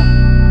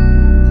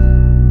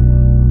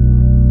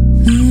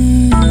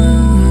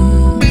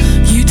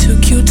 You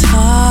took your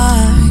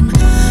time,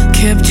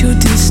 kept your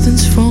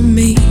distance from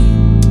me.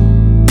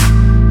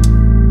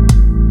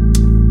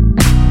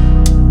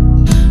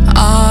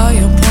 I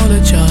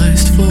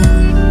apologized for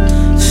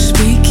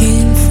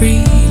speaking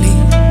freely.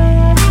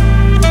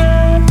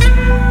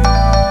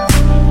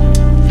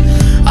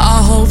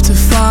 To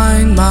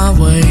find my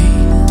way.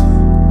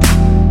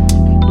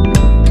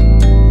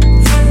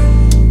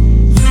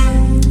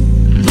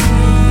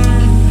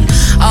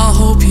 I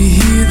hope you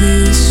hear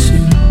this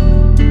soon.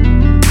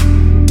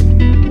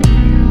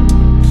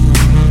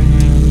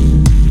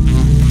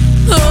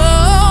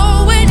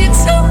 Oh, when you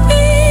took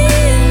me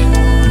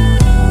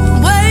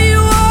where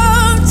you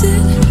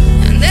wanted,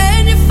 and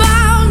then you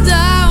found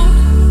out.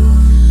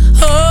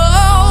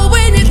 Oh,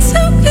 when you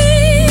took me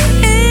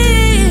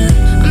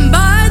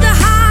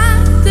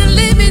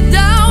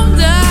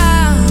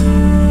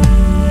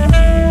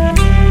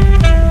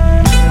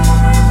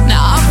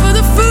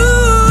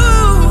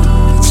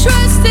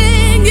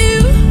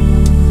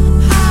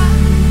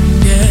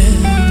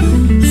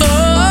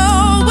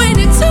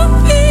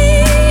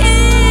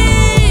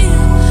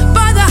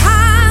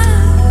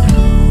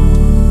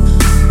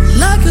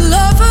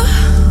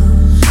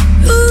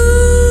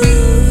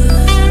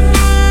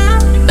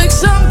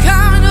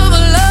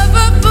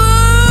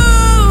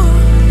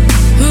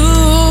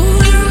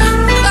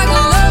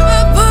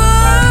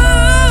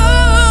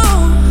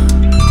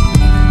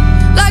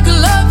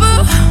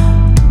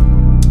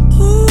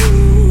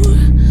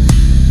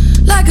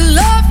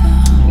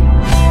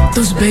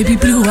baby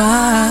blue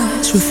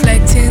eyes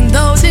reflecting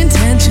those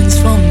intentions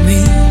from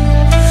me.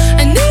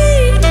 I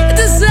need a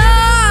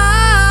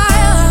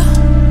desire,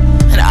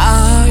 and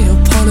I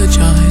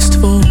apologized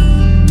for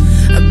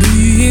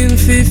being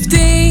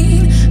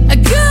 15, a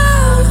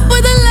girl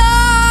with a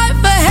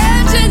life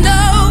ahead, you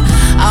know.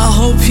 I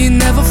hope you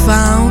never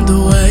found a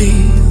way.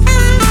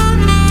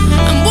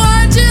 And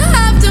why'd you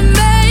have to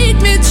make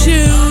me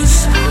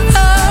choose?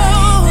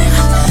 Oh,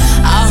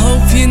 I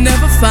hope you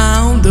never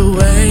found a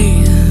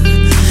way.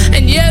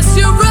 And yes,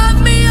 you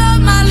robbed me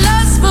of my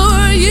lust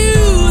for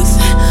youth.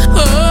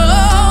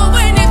 Oh,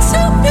 when you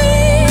took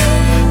me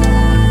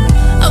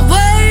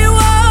where you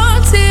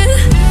wanted,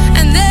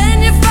 and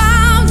then you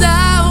found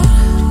out.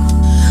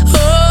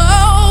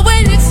 Oh,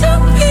 when you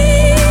took me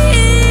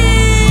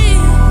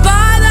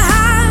by the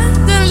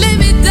hand and laid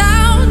me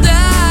down.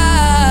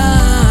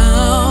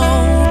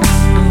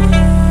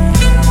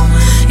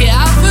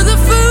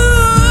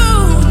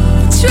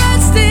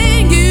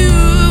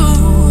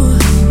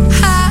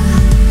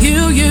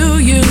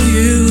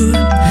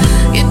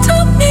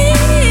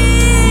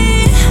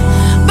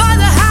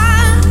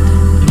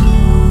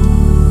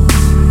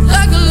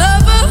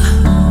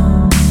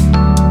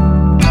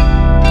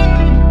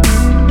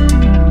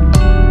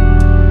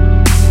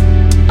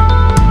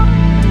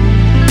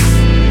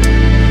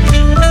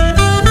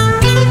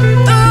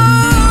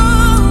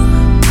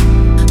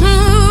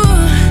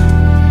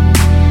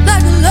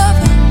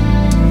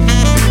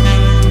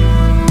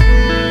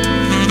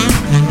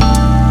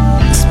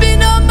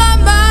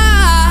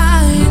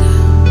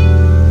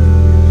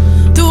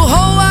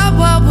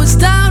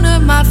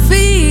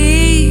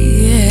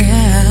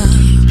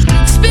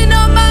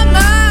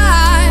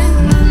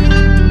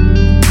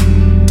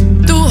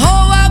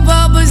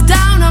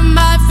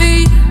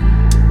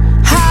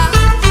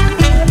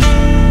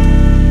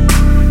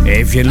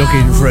 if you're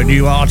looking for a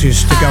new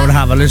artist to go and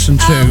have a listen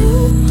to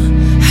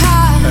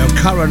her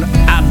current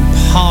and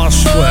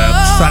past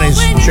works. That is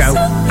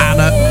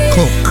Joanna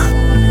Cook.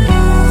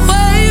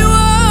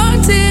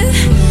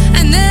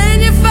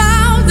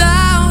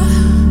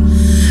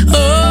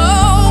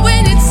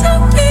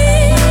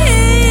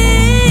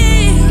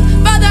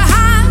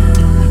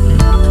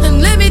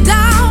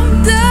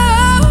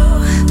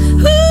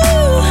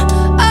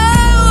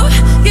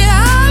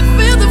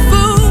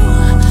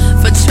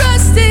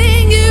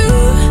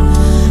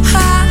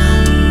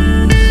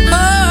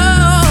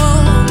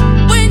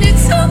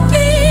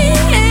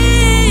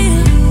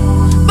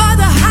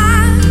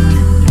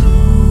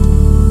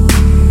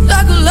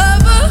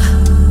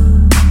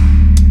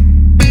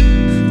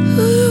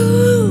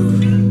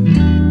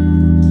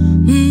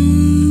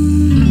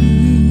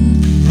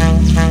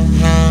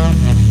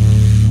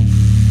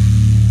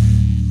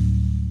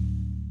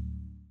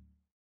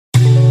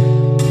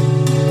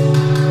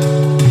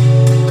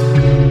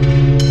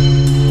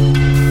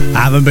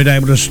 Haven't been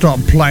able to stop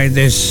playing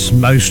this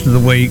most of the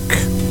week.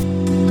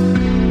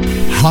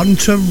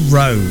 Hunter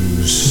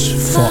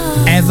Rose,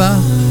 Forever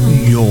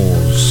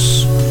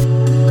Yours.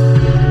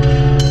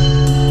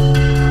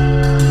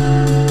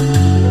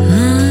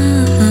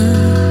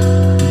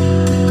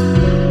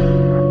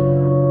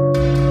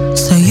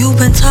 So you've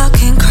been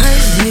talking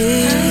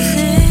crazy,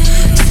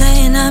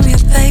 saying I'm your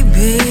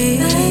baby,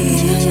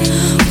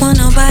 want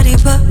nobody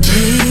but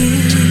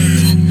me,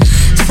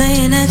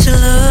 saying that you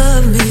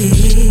love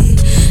me.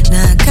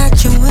 Now I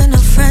got you in a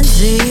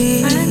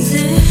frenzy,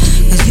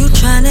 cause you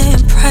tryna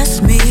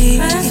impress me.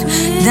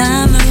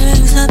 Diamond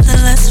rings,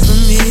 nothing less for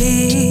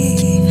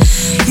me.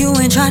 You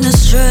ain't tryna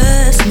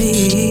stress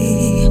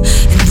me. And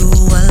do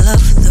I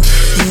love the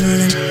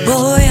feeling?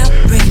 Boy, I'll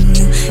bring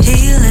you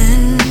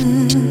healing.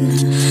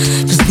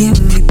 Just give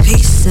me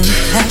peace and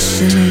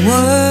passion,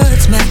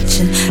 words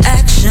matching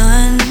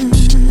action.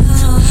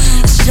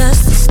 It's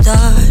just the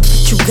start,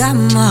 but you got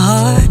my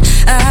heart.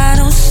 I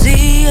don't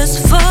see us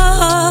falling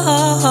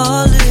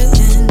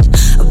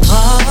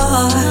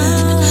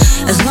apart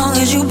as long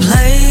as you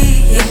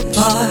play your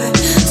part.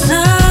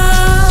 So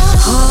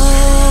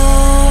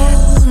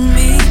hold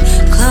me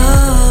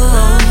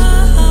close.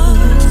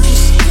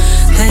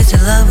 Cause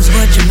your love is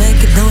what you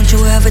make it. Don't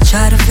you ever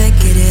try to fake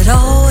it. It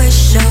always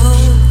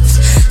shows.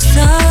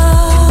 So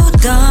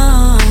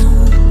don't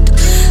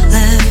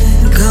let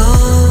go.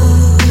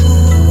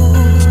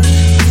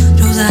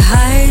 Through the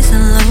highs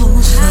and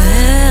lows,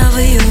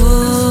 forever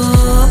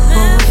yours.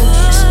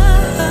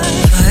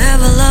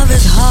 Forever love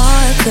is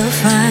hard to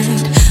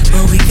find,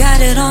 but we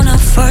got it on our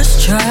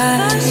first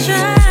try.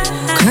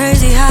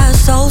 Crazy how our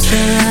souls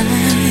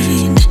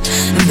align,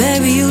 and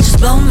baby you just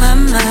blow my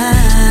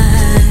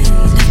mind.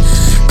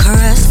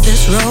 Caress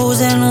this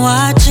rose and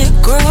watch it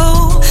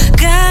grow.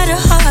 Got a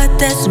heart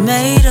that's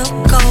made of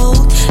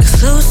gold,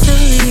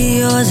 exclusively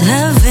yours,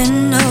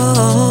 heaven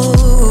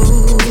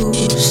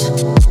knows.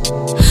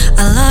 I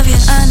love your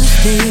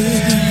honesty.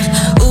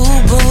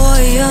 Ooh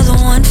boy, you're the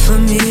one for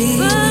me.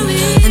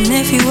 And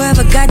if you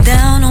ever got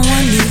down on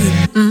one knee,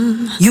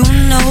 you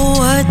know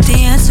what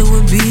the answer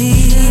would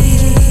be.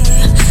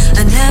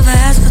 I never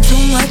asked for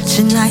too much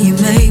and now you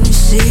made me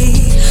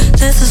see.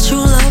 This is true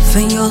love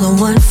and you're the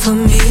one for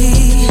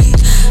me.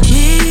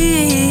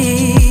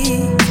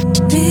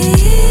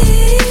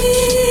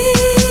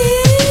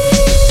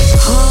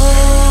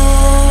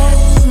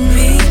 Hold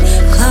me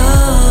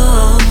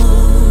close.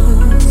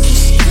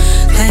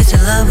 Cause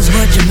your love is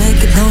what you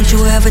make it. Don't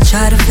you ever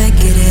try to fake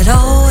it. It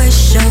always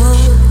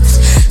shows.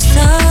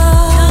 So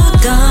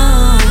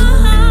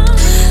don't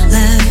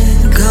let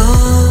go.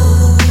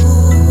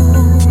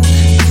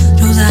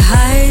 Through the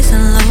highs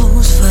and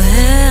lows,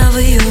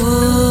 forever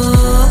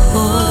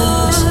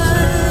yours.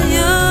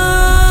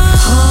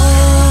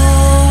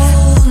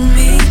 Hold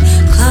me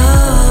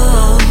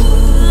close.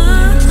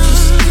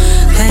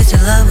 Cause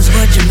your love is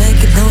what you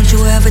make it. Don't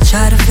you ever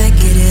try to fake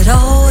it. It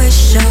always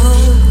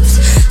shows.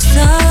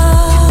 So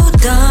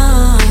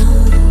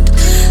don't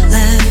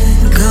let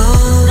go.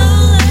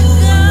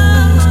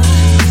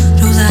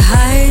 Through the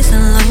highs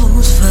and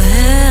lows,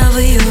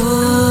 forever yours.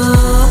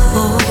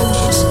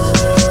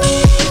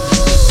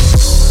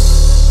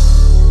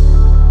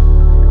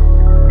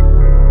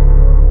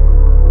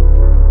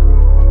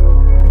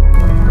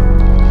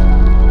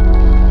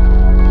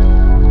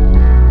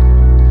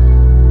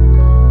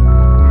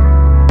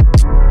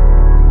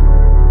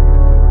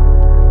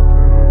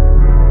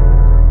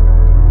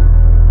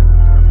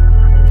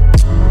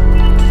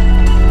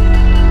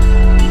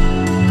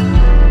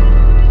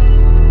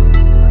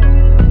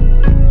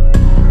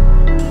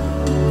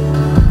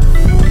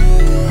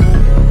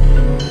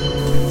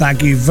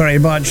 Thank you very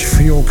much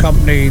for your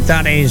company.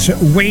 That is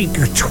week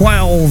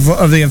 12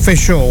 of the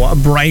official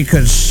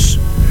Breakers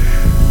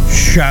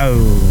show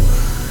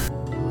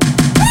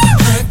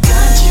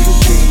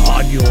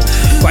on your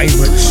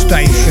favourite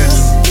station.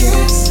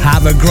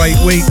 Have a great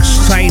week.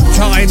 Same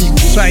time,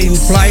 same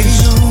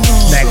place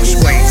next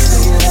week.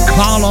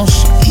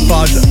 Carlos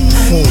Bud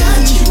Ford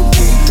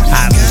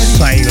and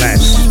Say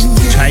Less.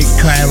 Take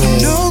care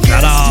all.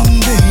 Ta-da.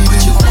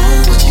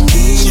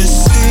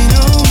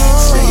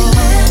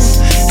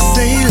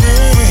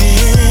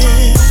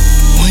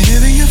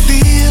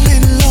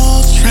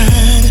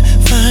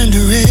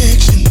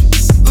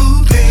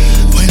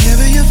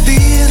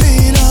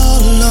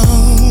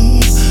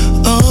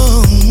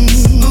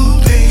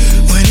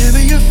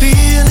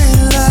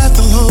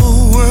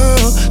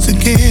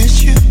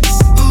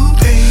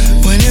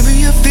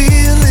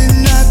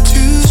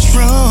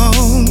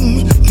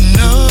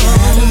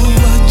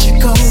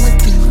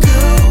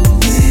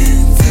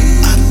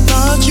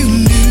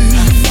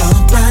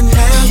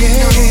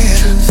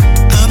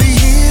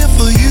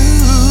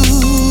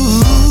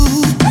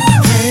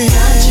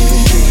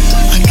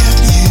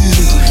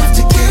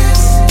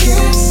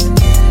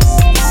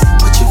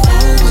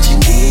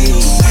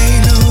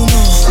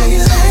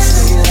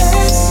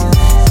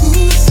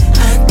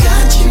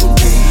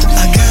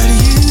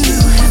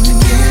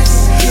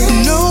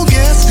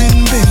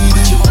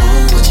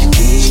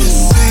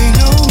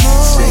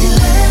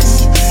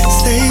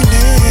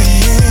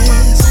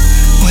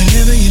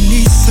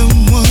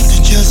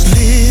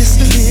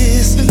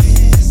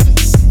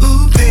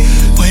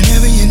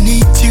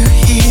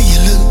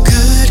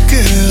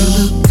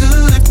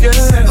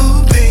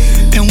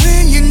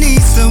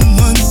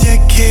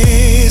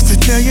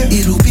 you,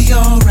 it'll be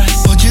alright.